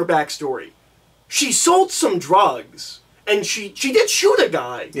that, given her backstory. She sold some drugs, and she did shoot a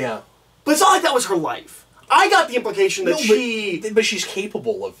guy. Yeah. But it's not like that was her life. I got the implication that But she's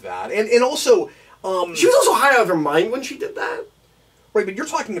capable of that. And also... she was also high out of her mind when she did that. Right, but you're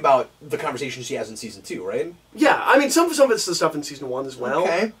talking about the conversation she has in Season 2, right? Yeah, I mean, some of it's the stuff in Season 1 as well.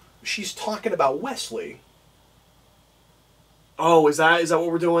 Okay. She's talking about Wesley. Oh, is that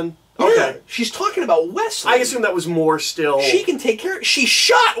what we're doing? Yeah, okay. She's talking about Wesley. I assume that was more still... She can take care... She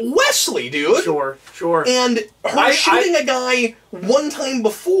shot Wesley, dude! Sure. And her shooting a guy one time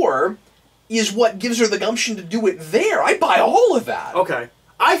before is what gives her the gumption to do it there. I buy all of that. Okay.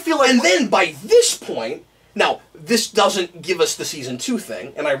 I feel like... And then by this point... Now, this doesn't give us the Season 2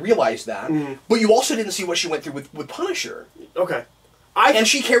 thing, and I realize that, but you also didn't see what she went through with Punisher. Okay. And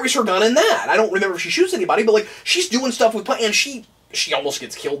she carries her gun in that. I don't remember if she shoots anybody, but, like, she's doing stuff with Punisher, and she almost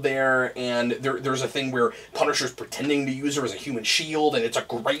gets killed there, and there's a thing where Punisher's pretending to use her as a human shield, and it's a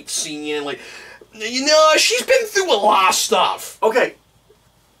great scene, and, like, you know, she's been through a lot of stuff. Okay.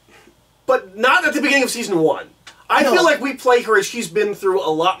 But not at the beginning of Season 1. I feel like we play her as she's been through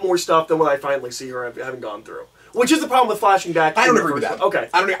a lot more stuff than what I finally see her having gone through. Which is the problem with flashing back. I don't agree with that. Okay.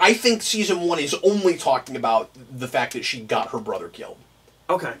 I think Season 1 is only talking about the fact that she got her brother killed.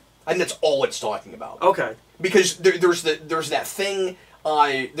 Okay. And that's all it's talking about. Okay. Because there's that thing,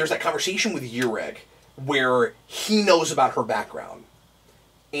 there's that conversation with Yurik where he knows about her background.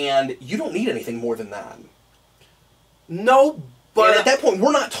 And you don't need anything more than that. No, but... And at that point,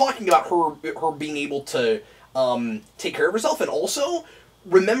 we're not talking about her being able to... take care of herself, and also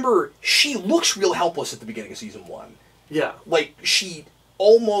remember she looks real helpless at the beginning of Season 1. Yeah. Like, she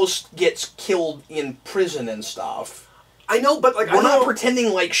almost gets killed in prison and stuff. I know, but like we're not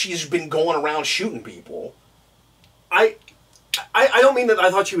pretending like she's been going around shooting people. I don't mean that I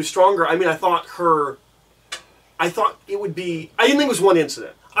thought she was stronger. I mean I thought it would be... I didn't think it was one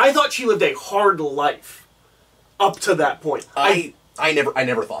incident. I thought she lived a hard life up to that point. I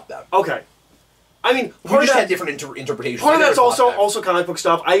never thought that. Okay. I mean, we just had different interpretations. Part of that's also comic book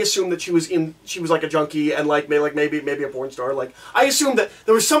stuff. I assumed that she was like a junkie and like maybe a porn star. Like I assumed that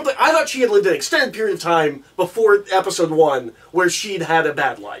there was something. I thought she had lived an extended period of time before Episode 1 where she'd had a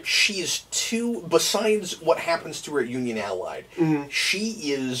bad life. She's too. Besides what happens to her at Union Allied,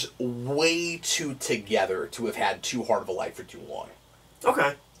 she is way too together to have had too hard of a life for too long.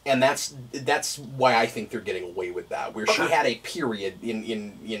 Okay. And that's why I think they're getting away with that. Where she had a period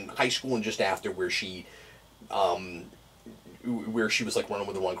in high school and just after where she was like running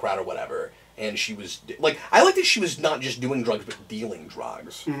with the wrong crowd or whatever, and she was like, I like that she was not just doing drugs but dealing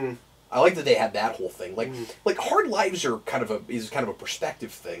drugs. I like that they had that whole thing. Like like hard lives are kind of a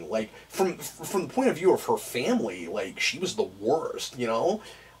perspective thing. Like from the point of view of her family, like she was the worst, you know.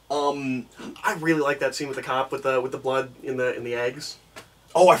 I really like that scene with the cop with the blood in the eggs.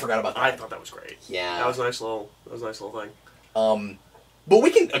 Oh, I forgot about that. I thought that was great. Yeah. That was a nice little thing. But we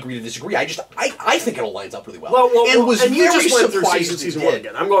can agree to disagree. I think it all lines up really well. And was and you very just went through surprised season 1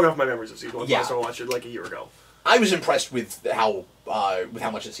 again. I'm going off my memories of season 1. Yeah. So I watched it like a year ago. I was impressed with how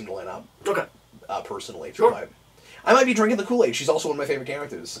much it seemed to line up. Okay. Personally. Sure. But I might be drinking the Kool-Aid. She's also one of my favorite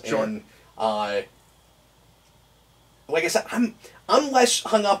characters. Sure. And like I said, I'm less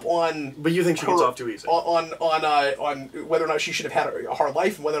hung up on. But you think she gets off too easy? On whether or not she should have had a hard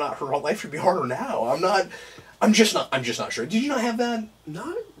life and whether or not her life should be harder now. I'm just not sure. Did you not have that?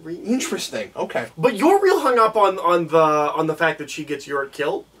 Not really. Interesting. Okay. But you're real hung up on the fact that she gets Yorick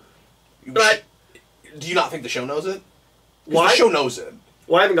killed. But do you not think the show knows it? Why? The show knows it.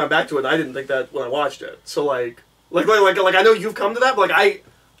 Well, I haven't gone back to it. I didn't think that when I watched it. So like I know you've come to that, but like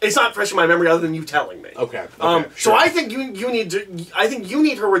it's not fresh in my memory other than you telling me. Okay. Sure. So I think you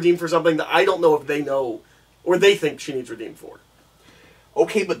need her redeemed for something that I don't know if they know or they think she needs redeemed for.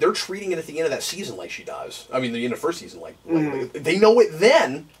 Okay, but they're treating it at the end of that season like she does. I mean, the end of the first season, like they know it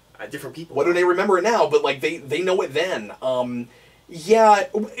then. Different people. Whether they remember it now, but like they know it then. Yeah,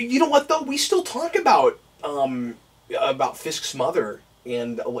 you know what though? We still talk about Fisk's mother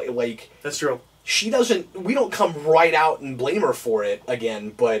and like that's true. She doesn't. We don't come right out and blame her for it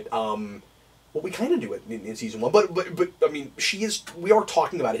again, but well, we kind of do it in season 1. But I mean, she is. We are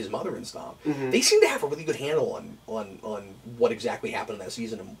talking about his mother and stuff. They seem to have a really good handle on what exactly happened in that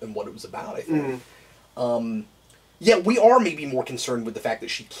season and what it was about. I think. Yeah, we are maybe more concerned with the fact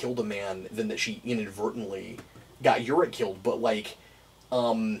that she killed a man than that she inadvertently got Uric killed, but, like,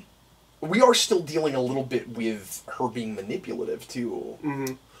 we are still dealing a little bit with her being manipulative, too.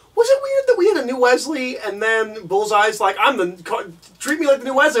 Mm-hmm. Was it weird that we had a new Wesley, and then Bullseye's like, treat me like the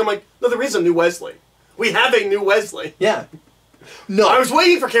new Wesley? I'm like, no, there is a new Wesley. We have a new Wesley. Yeah. No. I was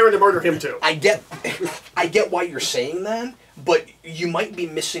waiting for Karen to murder him, too. I get why you're saying that, but you might be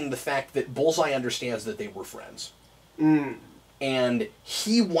missing the fact that Bullseye understands that they were friends. Mm. And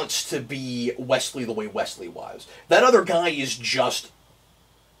he wants to be Wesley the way Wesley was. That other guy is just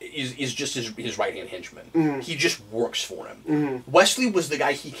his right-hand henchman. Mm-hmm. He just works for him. Mm-hmm. Wesley was the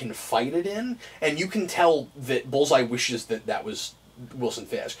guy he confided in, and you can tell that Bullseye wishes that was Wilson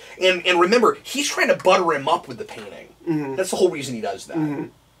Fisk. And remember, he's trying to butter him up with the painting. Mm-hmm. That's the whole reason he does that.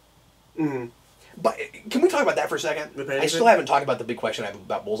 Mm-hmm. Mm-hmm. But can we talk about that for a second? I still haven't talked about the big question I have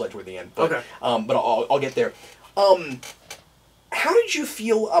about Bullseye toward the end. But, okay. But I'll get there. How did you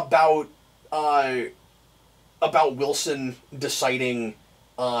feel about Wilson deciding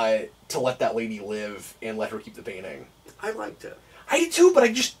to let that lady live and let her keep the painting? I liked it. I did too, but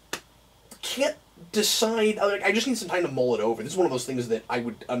I just can't decide. I just need some time to mull it over. This is one of those things that I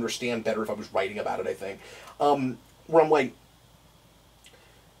would understand better if I was writing about it, I think. Where I'm like,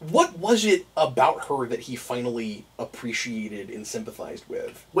 what was it about her that he finally appreciated and sympathized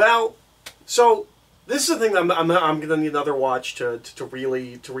with? Well, so this is the thing that I'm going to need another watch to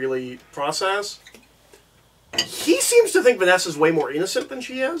really process. He seems to think Vanessa's way more innocent than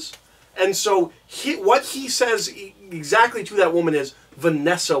she is. And so what he says exactly to that woman is,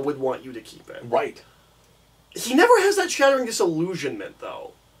 Vanessa would want you to keep it. Right. He never has that shattering disillusionment,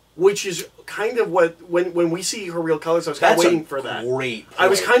 though. Which is kind of what, when we see her real colors, I was kind of waiting for that. Great point. I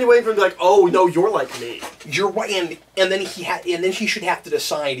was kind of waiting for him to be like, oh, no, you're like me. You're right, and then he should have to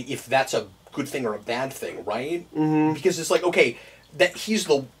decide if that's a good thing or a bad thing, right? Mm-hmm. Because it's like, okay, that she's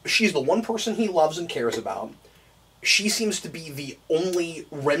the one person he loves and cares about. She seems to be the only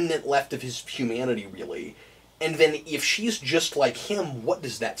remnant left of his humanity, really. And then if she's just like him, what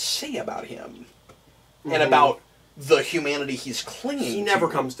does that say about him? Mm-hmm. And about the humanity he's clinging to? He never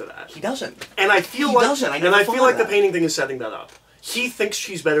comes to that. He doesn't. And I feel like the painting thing is setting that up. He thinks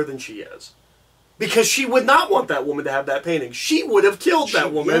she's better than she is. Because she would not want that woman to have that painting. She would have killed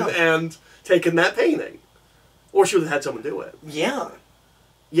that woman and taken that painting. Or she would have had someone do it. Yeah.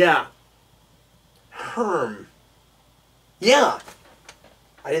 Yeah. Yeah.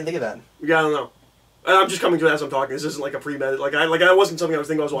 I didn't think of that. Yeah, I don't know. I'm just coming to it as I'm talking. This isn't like a premeditated. I wasn't something I was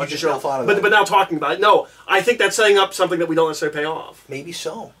thinking I was watching. You just now thought of that. But now talking about it, no. I think that's setting up something that we don't necessarily pay off. Maybe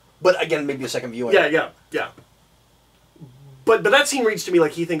so. But again, maybe a second viewing. Yeah. But that scene reads to me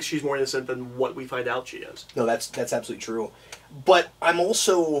like he thinks she's more innocent than what we find out she is. No, that's absolutely true. But I'm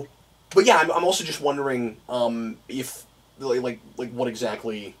also just wondering if like what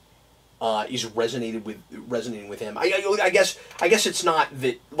exactly is resonating with him. I guess it's not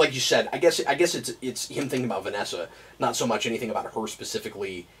that, like you said. I guess it's him thinking about Vanessa, not so much anything about her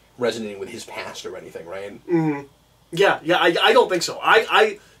specifically resonating with his past or anything, right? Mm-hmm. Yeah. I don't think so.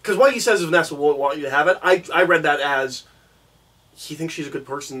 Because what he says is Vanessa won't want you to have it. I read that as he thinks she's a good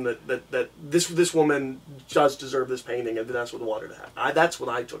person, that this woman does deserve this painting, and Vanessa would want her to have. That's what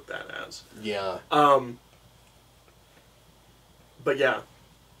I took that as. Yeah. But yeah.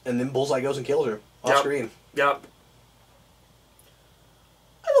 And then Bullseye goes and kills her off screen. Yep.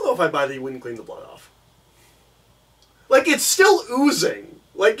 I don't know if I buy that he wouldn't clean the blood off. Like, it's still oozing.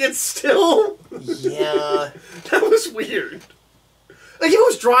 Like, it's still... Yeah. That was weird. Like, if it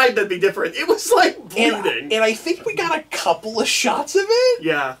was dried, that'd be different. It was, like, bleeding. And I think we got a couple of shots of it.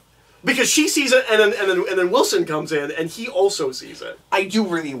 Yeah. Because she sees it, and then Wilson comes in, and he also sees it. I do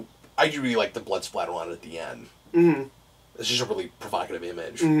really like the blood splatter on it at the end. Mm-hmm. It's just a really provocative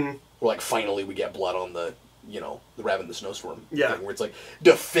image. Mm-hmm. Where, like, finally we get blood on the rabbit in the snowstorm. Yeah. Thing, where it's like,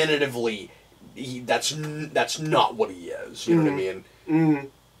 definitively, that's not what he is. You know what I mean? Mm-hmm.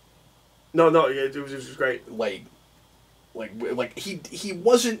 No, it was great. Like he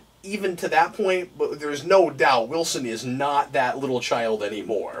wasn't even to that point, but there's no doubt Wilson is not that little child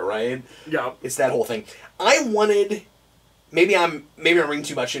anymore, right? Yeah. It's that whole thing. I wanted... Maybe I'm reading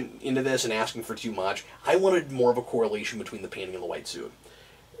too much into this and asking for too much. I wanted more of a correlation between the painting and the white suit.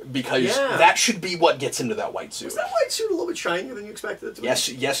 Because that should be what gets into that white suit. Was that white suit a little bit shinier than you expected it to be?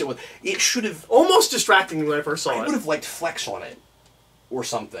 Yes, it was. It should have... Almost distracting when I first saw it. I would have liked flecks on it. Or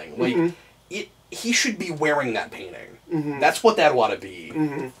something. Like, he should be wearing that painting. Mm-hmm. That's what that ought to be.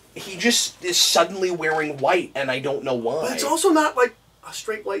 Mm-hmm. He just is suddenly wearing white, and I don't know why. But it's also not, like, a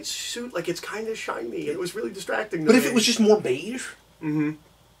straight white suit. Like, it's kind of shiny. It was really distracting to me. But if it was just more beige...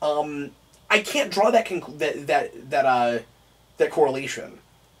 Mm-hmm. I can't draw that that correlation.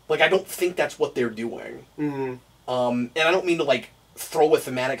 Like, I don't think that's what they're doing. Mm-hmm. And I don't mean to, like, throw a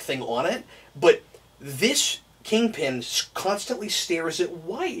thematic thing on it, but this Kingpin constantly stares at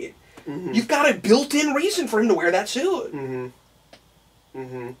White. Mm-hmm. You've got a built-in reason for him to wear that suit. Mm-hmm.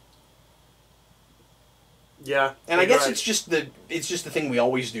 Mm-hmm. Yeah. And I guess it's just the thing we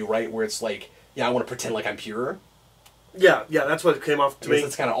always do, right? Where it's like, yeah, I want to pretend like I'm pure. Yeah, that's what it came off to me.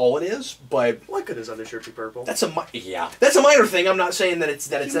 That's kind of all it is, but why could his undershirt be purple? That's a minor thing. I'm not saying that it's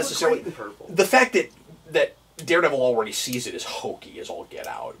necessarily purple. The fact that Daredevil already sees it as hokey as all get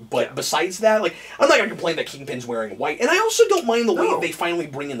out. But besides that, like, I'm not gonna complain that Kingpin's wearing white, and I also don't mind the way they finally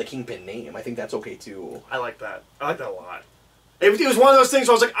bring in the Kingpin name. I think that's okay too. I like that. I like that a lot. It was one of those things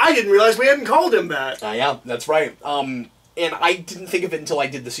where I was like, I didn't realize we hadn't called him that. Yeah, that's right. And I didn't think of it until I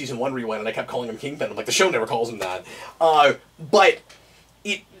did the season 1 rewind, and I kept calling him Kingpin. I'm like, the show never calls him that. But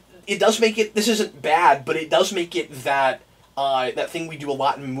it does make it. This isn't bad, but it does make it that thing we do a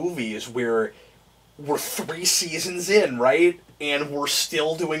lot in movies where we're 3 seasons in, right, and we're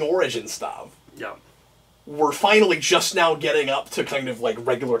still doing origin stuff. Yeah. We're finally just now getting up to kind of like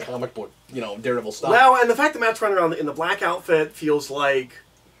regular comic book, Daredevil stuff. Well, and the fact that Matt's running around in the black outfit feels like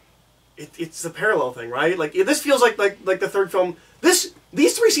it's the parallel thing, right? Like this feels like the third film. These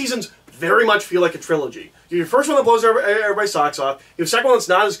 3 seasons very much feel like a trilogy. You have your first one that blows everybody's socks off. You have the second one that's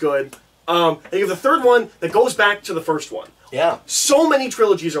not as good. And you have the third one that goes back to the first one. Yeah. So many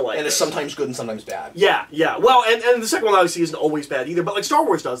trilogies are like and it's this. Sometimes good and sometimes bad. Yeah. Well, and the second one obviously isn't always bad either. But like Star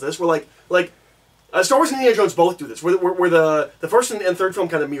Wars does this, where like Star Wars and Indiana Jones both do this, where the first and third film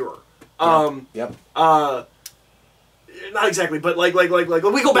kind of mirror. Yep. Not exactly, but like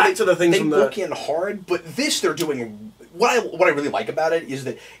we go back to the things from the... They book in hard, but this they're doing... What I really like about it is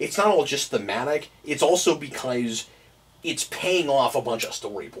that it's not all just thematic, it's also because it's paying off a bunch of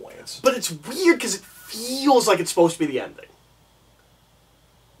story points. But it's weird because it feels like it's supposed to be the ending.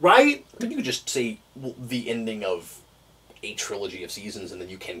 Right? I think you could just say the ending of a trilogy of seasons and then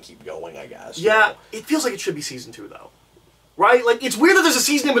you can keep going, I guess. Yeah, it feels like it should be season 2, though. Right? Like, it's weird that there's a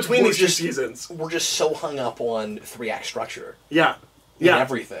season in between these 2 seasons. We're just so hung up on 3-act structure. Yeah. And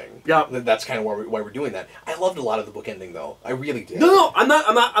everything. Yeah. That's kind of why we're doing that. I loved a lot of the book ending, though. I really did. No, I'm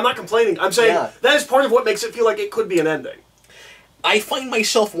not complaining. I'm saying that is part of what makes it feel like it could be an ending. I find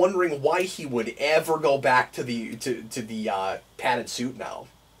myself wondering why he would ever go back to the padded suit now.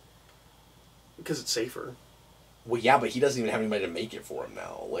 Because it's safer. Well, yeah, but he doesn't even have anybody to make it for him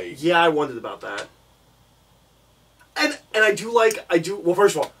now. Like, yeah, I wondered about that. And I do. Well,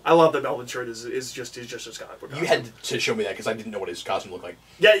 first of all, I love that Melvin's shirt is just his comic book costume. You had to show me that because I didn't know what his costume looked like.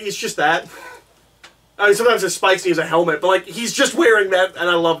 Yeah, it's just that. I mean, sometimes there's spikes and he has a helmet, but like he's just wearing that, and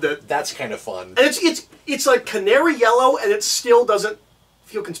I loved it. That's kind of fun. And it's like canary yellow, and it still doesn't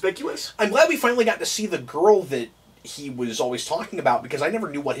feel conspicuous. I'm glad we finally got to see the girl that he was always talking about because I never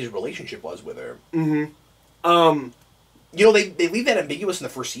knew what his relationship was with her. Mm-hmm. They leave that ambiguous in the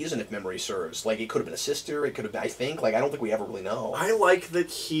first season, if memory serves. Like, it could have been a sister, it could have been, I think. Like, I don't think we ever really know. I like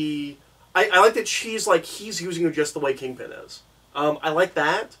that I like that she's, like, he's using her just the way Kingpin is. I like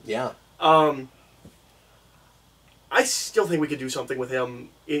that. Yeah. I still think we could do something with him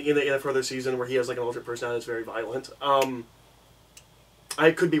in a further season where he has, like, an alternate personality that's very violent.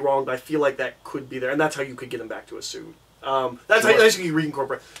 I could be wrong, but I feel like that could be there, and that's how you could get him back to a suit. That's how you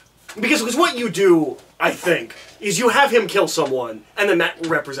reincorporate. Because what you do, I think, is you have him kill someone, and then that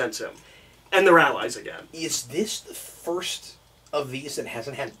represents him. And they're allies again. Is this the first of these that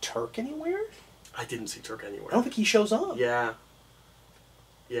hasn't had Turk anywhere? I didn't see Turk anywhere. I don't think he shows up. Yeah.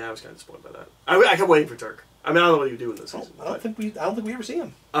 Yeah, I was kind of disappointed by that. I kept waiting for Turk. I mean, I don't know what he would do in this season. I don't think we ever see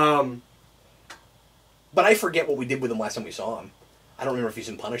him. But I forget what we did with him last time we saw him. I don't remember if he's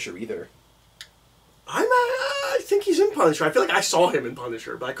in Punisher either. I think he's in Punisher. I feel like I saw him in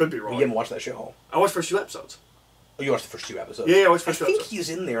Punisher, but I could be wrong. You haven't watched that show? I watched the first 2 episodes. Oh, you watched the first 2 episodes? Yeah, I watched the first 2 episodes. I think he's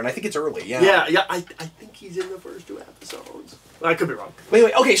in there, and I think it's early, yeah. Yeah, I think he's in the first 2 episodes. I could be wrong.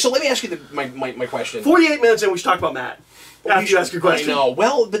 Anyway, okay, so let me ask you my question. 48 minutes in, we should talk about Matt. After you ask your question. I know.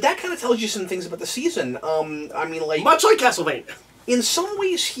 Well, but that kind of tells you some things about the season. I mean, like... Much like Castlevania. In some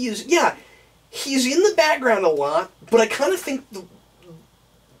ways, he's in the background a lot, but I kind of think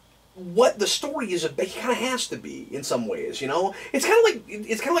what the story is about, he kind of has to be in some ways, It's kind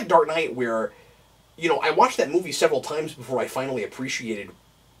of like Dark Knight, where, I watched that movie several times before I finally appreciated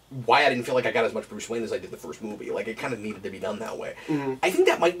why I didn't feel like I got as much Bruce Wayne as I did the first movie. Like, it kind of needed to be done that way. Mm-hmm. I think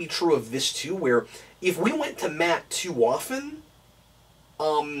that might be true of this, too, where if we went to Matt too often,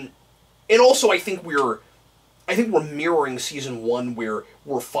 and also I think we're mirroring season 1 where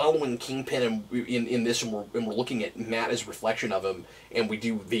we're following Kingpin in this, and we're looking at Matt as a reflection of him, and we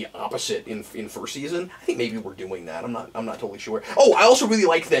do the opposite in first season. I think maybe we're doing that. I'm not totally sure. Oh, I also really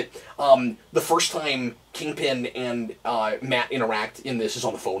like that the first time Kingpin and Matt interact in this is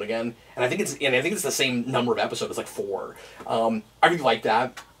on the phone again, and I think it's the same number of episodes. It's like 4. I really like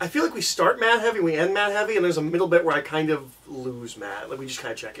that. I feel like we start Matt heavy, we end Matt heavy, and there's a middle bit where I kind of lose Matt. Like, we just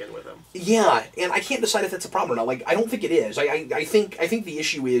kind of check in with him. Yeah, and I can't decide if that's a problem or not. Like, I don't think it is. I think the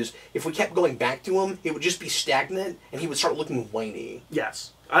issue is if we kept going back to him, it would just be stagnant, and he would start looking whiny.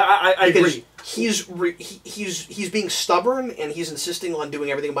 Yes, I agree. He's being stubborn, and he's insisting on doing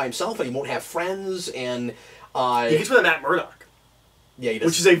everything by himself, and he won't have friends, and he gets with a Matt Murdock. Yeah, he does.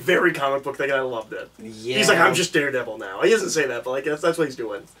 Which is a very comic book thing, and I loved it. Yeah. He's like, I'm just Daredevil now. He doesn't say that, but like that's what he's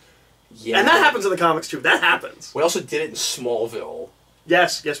doing. Yeah. And that happens in the comics too. That happens. We also did it in Smallville.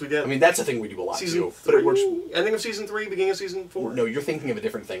 Yes, we did. I mean, that's a thing we do a lot season too. 3, but it works. Ending of season 3, beginning of season 4. No, you're thinking of a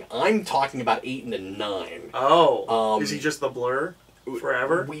different thing. I'm talking about 8 and 9. Oh, is he just the Blur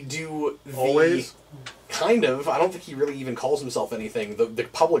forever? We do always. Kind of. I don't think he really even calls himself anything. The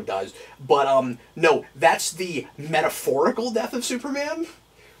public does, but no, that's the metaphorical death of Superman.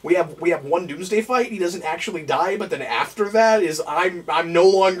 We have one Doomsday fight. He doesn't actually die, but then after that is I'm no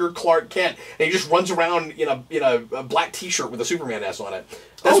longer Clark Kent, and he just runs around in a black T-shirt with a Superman S on it.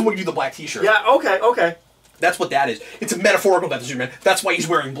 That's when we do the black T-shirt. Yeah. Okay. That's what that is. It's a metaphorical death of Superman. That's why he's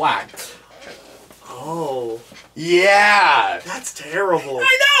wearing black. Oh. Yeah. That's terrible.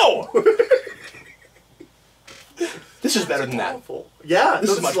 I know. This is better than awful. That. Yeah, this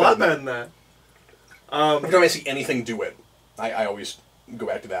is a lot better than that. Every time I see anything do it, I always go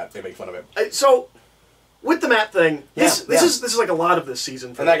back to that. They make fun of it. So, with the Matt thing, this is like a lot of this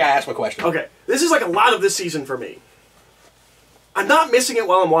season for me. And that guy asked my question. Okay, this is like a lot of this season for me. I'm not missing it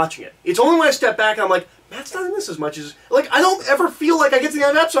while I'm watching it. It's only when I step back and I'm like, Matt's not in this as much as like I don't ever feel like I get to the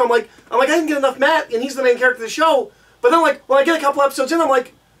end of the episode. I'm like I didn't get enough Matt, and he's the main character of the show. But then like when I get a couple episodes in, I'm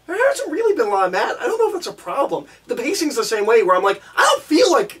like, there hasn't really been a lot of Matt. I don't know if that's a problem. The pacing's the same way, where I'm like, I don't feel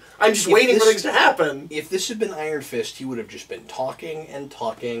like I'm just waiting for things to happen. If this had been Iron Fist, he would have just been talking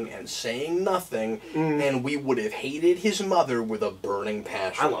and saying nothing, and we would have hated his mother with a burning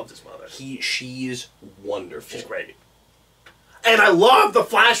passion. I loved his mother. She's wonderful. She's great. And I love the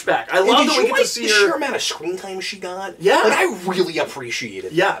flashback. I love that we get to see her. The sheer amount of screen time she got. Yeah. Like, I really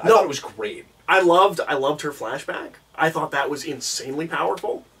appreciated that. I thought it was great. I loved her flashback. I thought that was insanely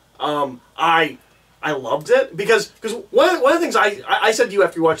powerful. I loved it because one of the things I said to you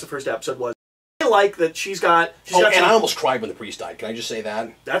after you watched the first episode was I like that she's got and I almost cried when the priest died. Can I just say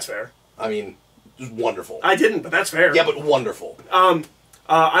that? That's fair. I mean, it was wonderful. I didn't, but that's fair. Yeah, but wonderful. I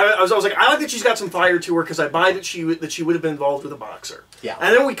was like, I like that she's got some fire to her because I buy that she would have been involved with a boxer. Yeah.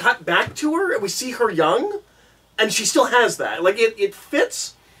 And then we cut back to her and we see her young, and she still has that. Like it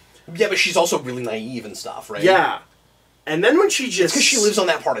fits. Yeah, but she's also really naive and stuff, right? Yeah. And then when she just because she lives in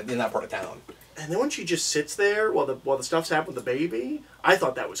that part of town. And then when she just sits there while the stuff's happening with the baby, I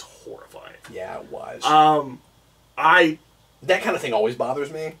thought that was horrifying. Yeah, it was. That kind of thing always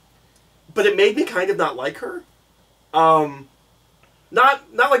bothers me. But it made me kind of not like her. Not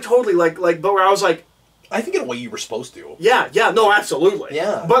like totally like but where I was like, I think in a way you were supposed to. Yeah, no, absolutely.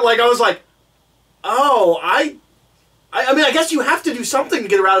 Yeah. But like I was like, oh, I mean, I guess you have to do something to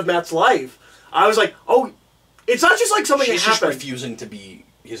get her out of Matt's life. I was like, oh, it's not just like something that happened. She's just refusing to be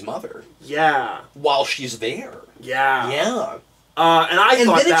his mother. Yeah. While she's there. Yeah. Yeah. And I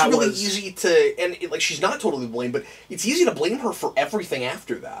thought then it's really easy to, and like she's not totally to blame, but it's easy to blame her for everything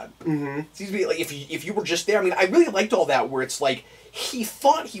after that. Mm-hmm. It's easy to be like if you were just there. I mean, I really liked all that where it's like he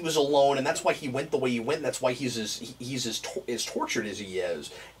thought he was alone, and that's why he went the way he went. And that's why he's as tortured as he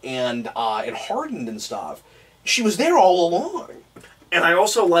is, and hardened and stuff. She was there all along. And I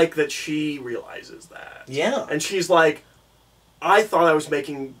also like that she realizes that. Yeah. And she's like, I thought I was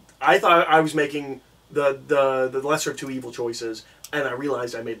making the lesser of two evil choices, and I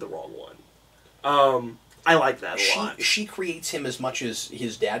realized I made the wrong one. I like that a lot. She creates him as much as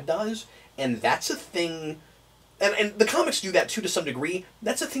his dad does, and that's a thing. And the comics do that too to some degree.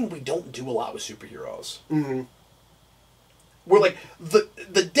 That's a thing we don't do a lot with superheroes. Mm-hmm. Where like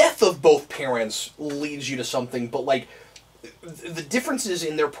the death of both parents leads you to something, but like the differences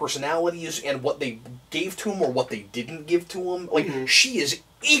in their personalities and what they gave to him or what they didn't give to him, like she is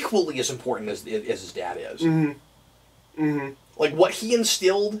equally as important as his dad is. Mm-hmm. Mm-hmm. Like what he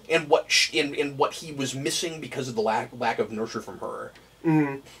instilled and what what he was missing because of the lack of nurture from her.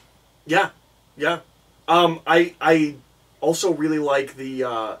 Mm-hmm. Yeah. I also really like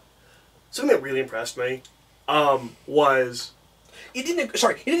the something that really impressed me was it didn't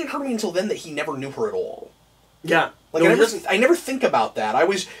occur to me until then that he never knew her at all. Yeah. Like, No, I never think about that.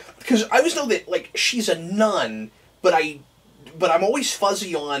 Because I always know that, like, she's a nun, but I'm always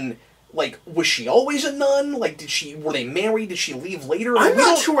fuzzy on, like, was she always a nun? Like, were they married? Did she leave later? I'm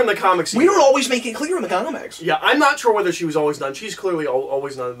not sure in the comics. We don't always make it clear in the comics. Yeah, I'm not sure whether she was always nun. She's clearly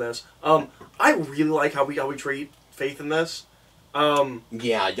always nun in this. I really like how we treat Faith in this.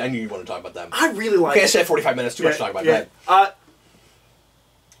 Yeah, I knew you wanted to talk about that. I really like. Okay, I said 45 minutes. Too much to talk about. Yeah.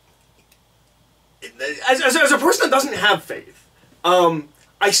 As a person that doesn't have faith,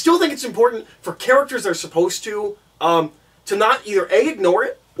 I still think it's important for characters that are supposed to not either A, ignore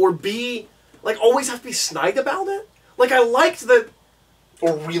it, or B, like, always have to be snide about it. Like, I liked that...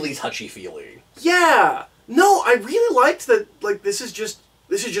 Or really touchy-feely. Yeah! No, I really liked that, like, this is just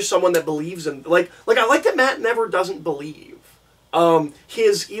someone that believes in... Like I like that Matt never doesn't believe.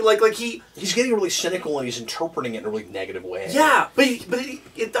 He's getting really cynical and he's interpreting it in a really negative way. Yeah, but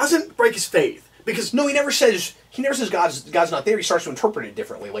it doesn't break his faith. Because no, he never says God's not there. He starts to interpret it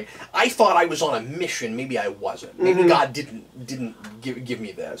differently. Like, I thought I was on a mission. Maybe I wasn't. Maybe God didn't give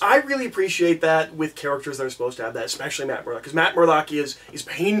me this. I really appreciate that with characters that are supposed to have that, especially Matt Murdock, because Matt Murdock is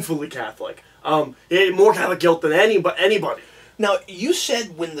painfully Catholic. He had more Catholic guilt than anybody. Now, you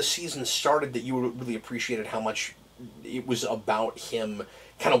said when the season started that you really appreciated how much it was about him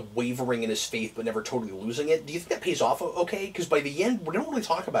kind of wavering in his faith but never totally losing it. Do you think that pays off okay? Because by the end, we don't really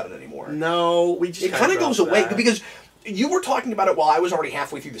talk about it anymore. No, we just... It kind of goes away, because you were talking about it while I was already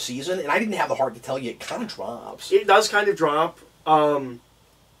halfway through the season, and I didn't have the heart to tell you it kind of drops. It does kind of drop. But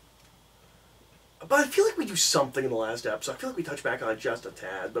I feel like we do something in the last episode. I feel like we touch back on it just a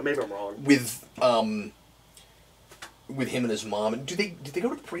tad, but maybe I'm wrong. With him and his mom. Did they go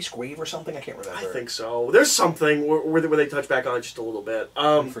to the priest's grave or something? I can't remember. I think so. There's something where they touch back on it just a little bit.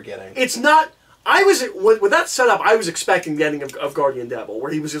 I'm forgetting. It's not... with that setup, I was expecting the ending of Guardian Devil,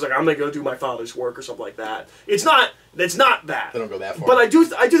 where he was just like, I'm going to go do my father's work or something like that. It's not that. They don't go that far. But I do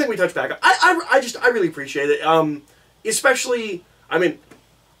think we touch back. I really appreciate it. Especially, I mean,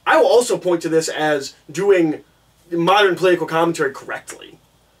 I will also point to this as doing modern political commentary correctly.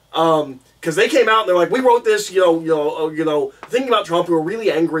 Because they came out and they're like, we wrote this, thinking about Trump, we were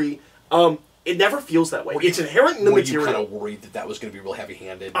really angry. It never feels that way. It's inherent in the material. Were you kind of worried that was going to be real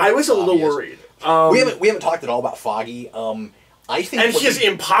heavy-handed? I was a little worried. We haven't talked at all about Foggy. I think, and his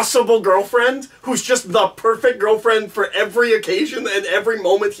impossible girlfriend, who's just the perfect girlfriend for every occasion and every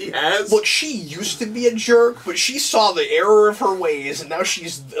moment he has. Look, she used to be a jerk, but she saw the error of her ways, and now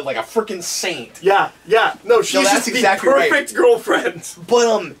she's like a freaking saint. Yeah. No, she's just exactly the perfect girlfriend.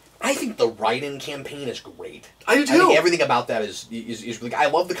 But I think the write-in campaign is great. I do too. I think everything about that is really. I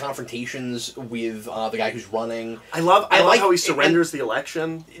love the confrontations with the guy who's running. I love how he surrenders the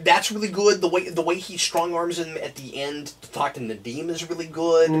election. That's really good. The way he strong arms him at the end to talk to Nadeem is really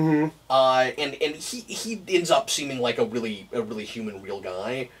good. And he ends up seeming like a really human, real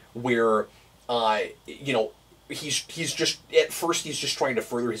guy. Where he's just at first he's just trying to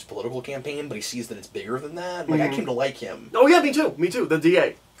further his political campaign, but he sees that it's bigger than that. Like I came to like him. Oh yeah, me too. The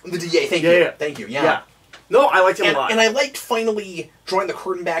DA. The DA, thank you. Yeah. No, I liked him a lot. And I liked finally drawing the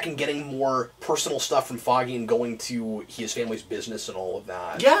curtain back and getting more personal stuff from Foggy and going to his family's business and all of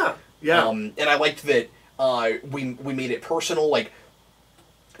that. Yeah. And I liked that we made it personal. Like,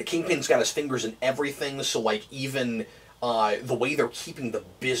 the Kingpin's got his fingers in everything, so like even the way they're keeping the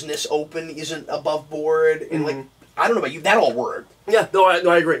business open isn't above board. And like, I don't know about you, that all worked. Yeah, no,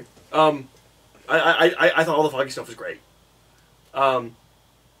 I agree. I thought all the Foggy stuff was great.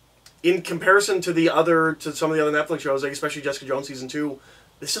 In comparison to some of the other Netflix shows, like especially Jessica Jones Season 2,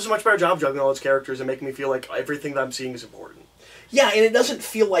 this does a much better job juggling all its characters and making me feel like everything that I'm seeing is important. Yeah, and it doesn't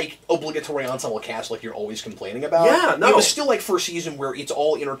feel like obligatory ensemble cast like you're always complaining about. Yeah, no. It was still like first season where it's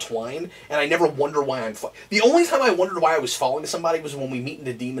all intertwined, and I never wonder why I'm... The only time I wondered why I was following somebody was when we meet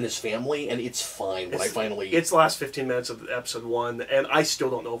Nadeem and his family, and it's fine when I finally... It's the last 15 minutes of episode 1, and I still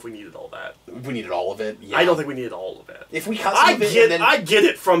don't know if we needed all that. We needed all of it? Yeah. I don't think we needed all of it. If we cut some of it... I get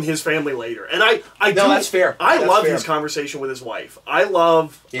it from his family later, and I do... No, that's fair. I love his conversation with his wife. I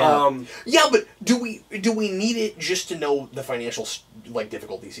love... Yeah, but do we need it just to know the financial...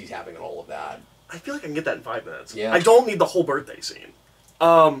 difficulties he's having and all of that? I feel like I can get that in 5 minutes. Yeah. I don't need the whole birthday scene.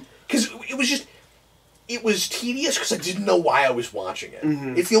 Because it was tedious because I didn't know why I was watching it.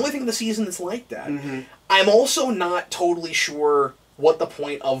 It's the only thing in the season that's like that. I'm also not totally sure what the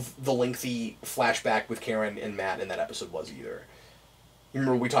point of the lengthy flashback with Karen and Matt in that episode was either.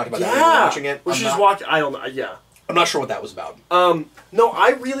 Remember we talked about that when we were watching it? She's walking. I don't know. Yeah. I'm not sure what that was about. No,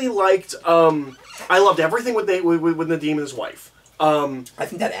 I really liked. I loved everything with Nadeem and his wife. I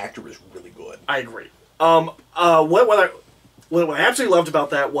think that actor was really good. I agree. what I absolutely loved about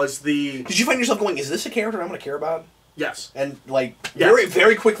that was the... Did you find yourself going, is this a character I'm going to care about? Yes. And, like, Yes. very,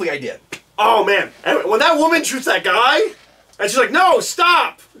 very quickly I did. Oh, man. And when that woman shoots that guy, and she's like, no,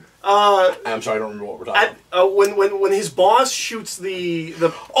 stop! I'm sorry, I don't remember what we're talking about. When his boss shoots the...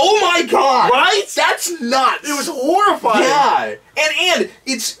 Oh my god! Right? That's nuts! It was horrifying! Yeah! And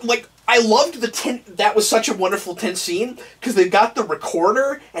it's, like, I loved that was such a wonderful tense scene, because they've got the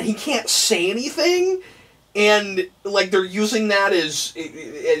recorder, and he can't say anything, and, like, they're using that as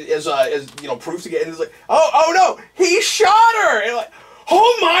you know, proof to get, and it's like, oh no! He shot her! And like,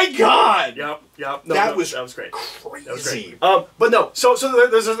 oh my god! Yep. No, that was great. Crazy. That was great. But no, so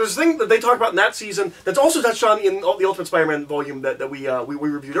there's a thing that they talk about in that season that's also touched on in the Ultimate Spider-Man volume that we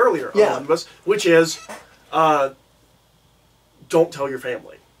reviewed earlier, yeah. Which is, don't tell your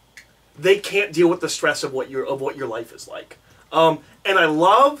family. They can't deal with the stress of what your life is like. And I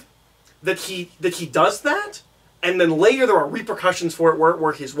love that he does that, and then later there are repercussions for it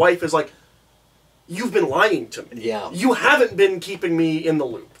where his wife is like, "You've been lying to me. Yeah. You haven't been keeping me in the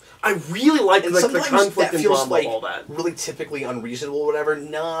loop." I really like the conflict and drama of all that. Really typically unreasonable or whatever.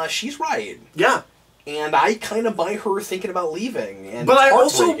 Nah, she's right. Yeah. And I kind of buy her thinking about leaving. And but I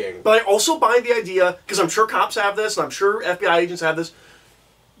also buy the idea, because I'm sure cops have this, and I'm sure FBI agents have this.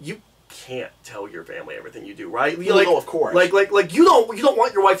 You can't tell your family everything you do, right? No, of course. Like you don't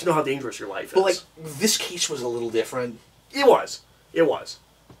want your wife to know how dangerous your life is. But like this case was a little different. It was.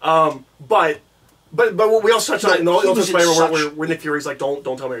 But what we also touched on in the Ultimate Spider-Man where Nick Fury's like, don't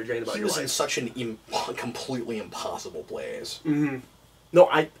tell Mary Jane about your life. He was in such an completely impossible place. Mm-hmm. No,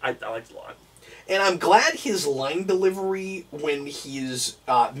 I liked it a lot. And I'm glad his line delivery when he's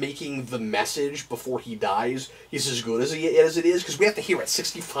making the message before he dies is as good as it is, because we have to hear it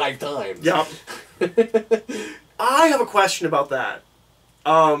 65 times. Yeah. I have a question about that.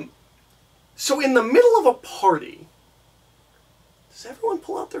 So in the middle of a party, does everyone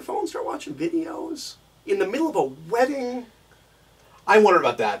pull out their phone and start watching videos? In the middle of a wedding? I wondered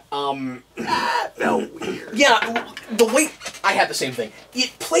about that. That felt weird. Yeah, the way... I had the same thing.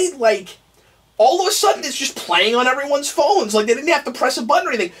 It played like... All of a sudden, it's just playing on everyone's phones. Like, they didn't have to press a button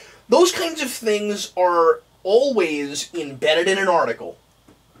or anything. Those kinds of things are always embedded in an article.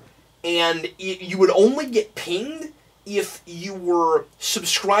 And you would only get pinged if you were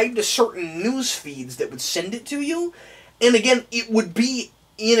subscribed to certain news feeds that would send it to you. And again, it would be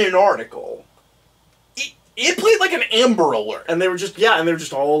in an article. It played like an Amber Alert. And they were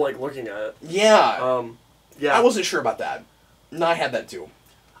just all like looking at it. Yeah. Yeah. I wasn't sure about that. No, I had that too.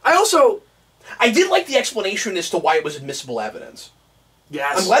 I did like the explanation as to why it was admissible evidence.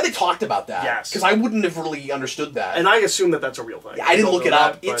 Yes. I'm glad they talked about that. Yes. Because I wouldn't have really understood that. And I assume that that's a real thing. Yeah, I didn't look it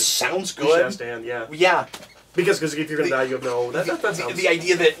up. It sounds good. You should understand, yeah. Yeah. Because if you're going to die, you have no... That sounds... The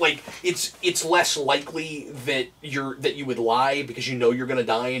idea that, like, it's less likely that you would lie because you know you're going to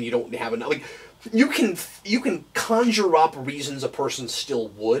die and you don't have enough... Like, you can conjure up reasons a person still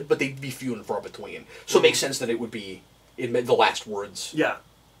would, but they'd be few and far between. So it makes sense that it would be the last words. Yeah.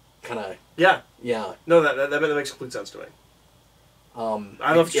 Kind of... Yeah. Yeah. No, that makes complete sense to me. I don't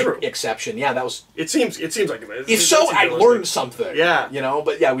know if it's true. Exception. Yeah, that was... It seems like it. If so, I learned something. Yeah. You know,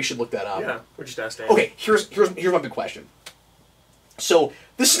 but yeah, we should look that up. Yeah, we're just asking. Okay, here's my big question. So,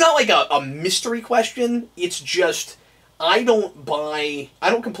 this is not like a mystery question. It's just, I don't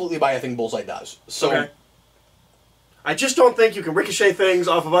completely buy a thing Bullseye does. So... Okay. I just don't think you can ricochet things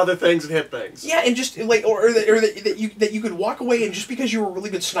off of other things and hit things. Yeah, and just like, or that you could walk away and just because you were a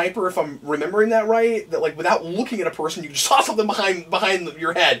really good sniper, if I'm remembering that right, that like without looking at a person, you could just toss something behind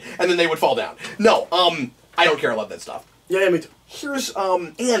your head and then they would fall down. No, I don't care. I love that stuff. Yeah, me too. Here's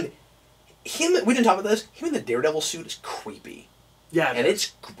and him. We didn't talk about this. Him in the Daredevil suit is creepy. Yeah, and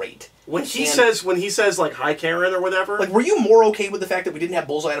it's great. When he says like "Hi, Karen" or whatever. Like, were you more okay with the fact that we didn't have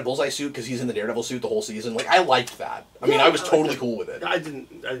Bullseye in a Bullseye suit because he's in the Daredevil suit the whole season? Like, I liked that. I mean, I was totally cool with it. I didn't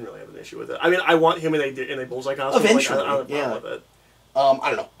really have an issue with it. I mean, I want him in a Bullseye costume. Eventually, like, I don't have a problem with it. I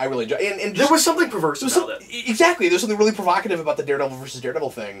don't know. I really enjoy it. And there was something perverse about it. Exactly. There's something really provocative about the Daredevil versus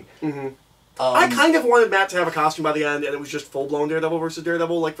Daredevil thing. Mm-hmm. I kind of wanted Matt to have a costume by the end, and it was just full-blown Daredevil versus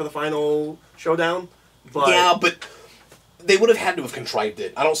Daredevil, like for the final showdown. But yeah, but they would have had to have contrived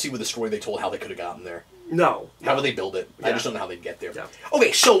it. I don't see with the story they told how they could have gotten there. No. How would they build it? Yeah. I just don't know how they'd get there. Yeah.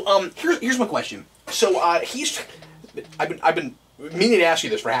 Okay, so here's my question. So I've been meaning to ask you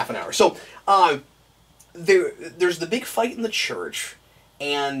this for half an hour. So there's the big fight in the church,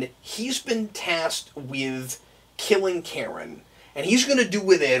 and he's been tasked with killing Karen, and he's going to do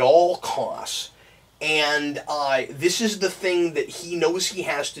it at all costs. And this is the thing that he knows he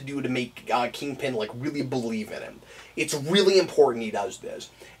has to do to make Kingpin like really believe in him. It's really important he does this.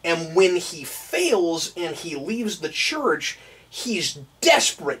 And when he fails and he leaves the church, he's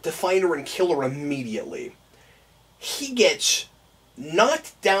desperate to find her and kill her immediately. He gets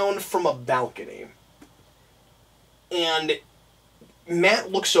knocked down from a balcony, and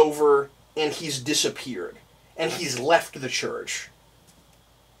Matt looks over, and he's disappeared, and he's left the church.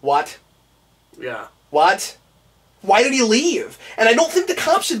 What? Yeah. What? Why did he leave? And I don't think the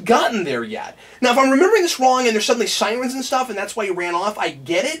cops had gotten there yet. Now, if I'm remembering this wrong and there's suddenly sirens and stuff and that's why he ran off, I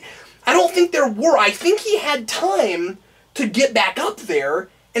get it. I don't think there were. I think he had time to get back up there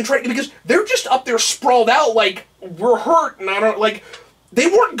and try, because they're just up there sprawled out like, we're hurt, and I don't, like, they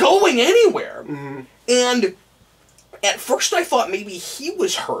weren't going anywhere. Mm-hmm. And at first I thought maybe he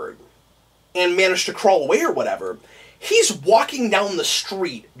was hurt and managed to crawl away or whatever. He's walking down the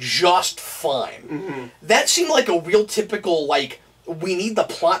street just fine. Mm-hmm. That seemed like a real typical, like, we need the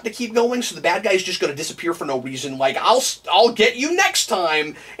plot to keep going, so the bad guy's just going to disappear for no reason. Like, I'll get you next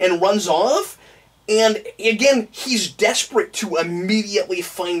time, and runs off. And, again, he's desperate to immediately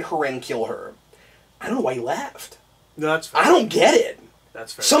find her and kill her. I don't know why he left. No, that's fair. I don't get it.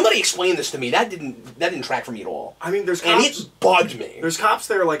 That's fair. Somebody explain this to me. That didn't track for me at all. I mean, there's and cops. it bugged me. There's cops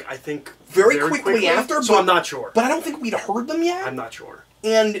there, like, I think very quickly after. So I'm not sure. But I don't think we'd heard them yet. I'm not sure.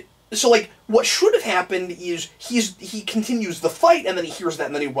 And so, like, what should have happened is he continues the fight, and then he hears that,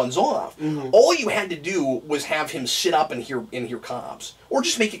 and then he runs off. Mm-hmm. All you had to do was have him sit up and hear cops, or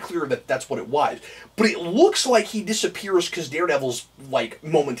just make it clear that that's what it was. But it looks like he disappears because Daredevil's, like,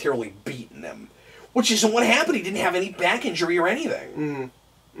 momentarily beaten him, which isn't what happened. He didn't have any back injury or anything.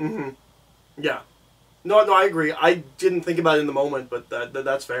 Mm-hmm. Mm-hmm. Yeah. No, I agree. I didn't think about it in the moment, but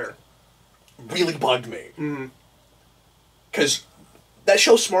that's fair. Really bugged me. Mm-hmm. Because that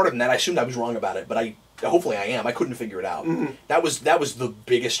show's smarter than that. I assumed I was wrong about it, but hopefully I am. I couldn't figure it out. Mm-hmm. That was the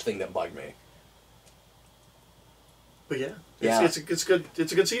biggest thing that bugged me. But yeah, Yeah. It's good.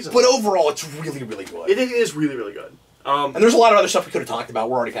 It's a good season. But overall, it's really, really good. It is really, really good. And there's a lot of other stuff we could have talked about.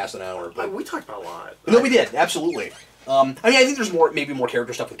 We're already past an hour. But we talked about a lot. no, we did, absolutely. I mean, I think there's maybe more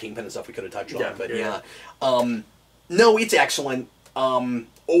character stuff with Kingpin and stuff we could have touched on. But yeah. No, it's excellent.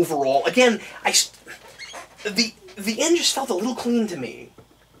 Overall, again, the end just felt a little clean to me.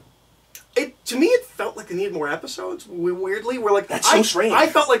 To me, it felt like they needed more episodes. Weirdly, we're like, that's so strange. I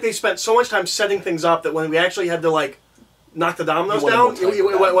felt like they spent so much time setting things up that when we actually had to, like, knock the dominoes down,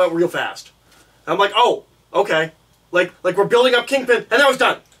 it went real fast. I'm like, oh, okay, like we're building up Kingpin, and that was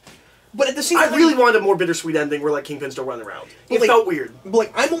done. But at the same time, I really wanted a more bittersweet ending where, like, Kingpin's still running around. It felt weird. But,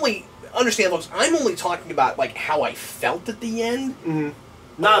 like, I'm only talking about, like, how I felt at the end. Mm-hmm.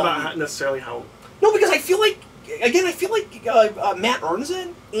 Not about necessarily how. No, because I feel like Matt earns it,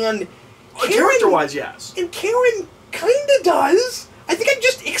 and character-wise, yes. And Karen kind of does. I think I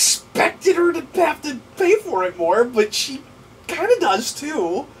just expected her to have to pay for it more, but she kind of does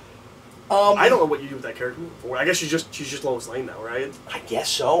too. I don't know what you do with that character before. I guess she's just Lois Lane now, right? I guess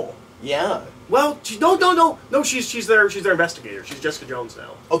so. Yeah. Well, no. She's their investigator. She's Jessica Jones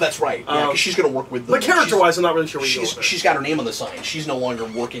now. Oh, that's right. Yeah, because she's going to work with the. But character-wise, I'm not really sure. She's got her name on the sign. She's no longer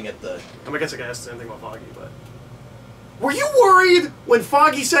working at the. I guess I can ask the same thing about Foggy, but. Were you worried when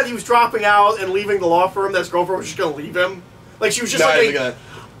Foggy said he was dropping out and leaving the law firm that his girlfriend was just going to leave him? Like, she was just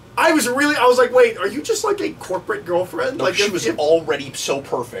I was like, wait, are you just like a corporate girlfriend? No, like, she was already so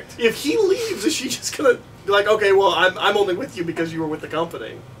perfect. If he leaves, is she just going to be like, okay, well, I'm only with you because you were with the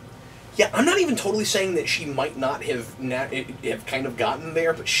company? Yeah, I'm not even totally saying that she might not have kind of gotten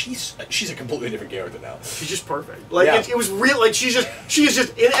there, but she's a completely different character now. She's just perfect. Like, it was real. Like, she is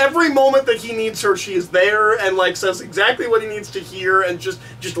just in every moment that he needs her, she is there and, like, says exactly what he needs to hear and just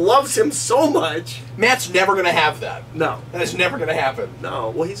loves him so much. Matt's never gonna have that. No, that's never gonna happen. No,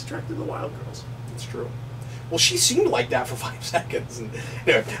 well, he's attracted to the wild girls. It's true. Well, she seemed like that for 5 seconds. And,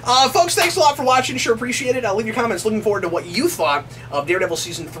 anyway, folks, thanks a lot for watching. Sure appreciate it. Leave your comments. Looking forward to what you thought of Daredevil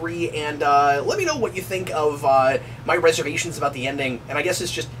Season 3. And let me know what you think of my reservations about the ending. And I guess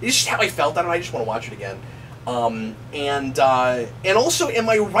it's just how I felt. I don't know. I just want to watch it again. And also, am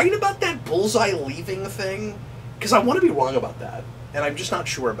I right about that Bullseye leaving thing? Because I want to be wrong about that. And I'm just not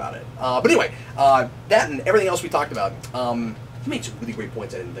sure about it. But anyway, that and everything else we talked about. You made some really great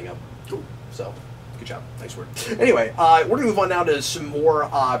points I didn't think of. Cool. So... good job. Nice work. Anyway, we're going to move on now to some more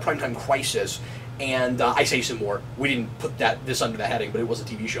Primetime Crisis. And I say some more. We didn't put this under the heading, but it was a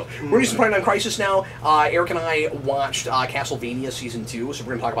TV show. We're going to do some Primetime Crisis now. Eric and I watched Castlevania Season 2, so we're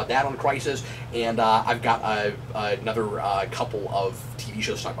going to talk about that on Crisis. And I've got another couple of TV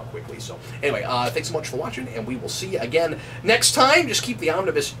shows to talk about quickly. So anyway, thanks so much for watching, and we will see you again next time. Just keep the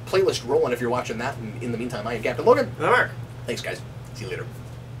Omnibus playlist rolling if you're watching that. And in the meantime, I am Captain Logan. All right. Thanks, guys. See you later.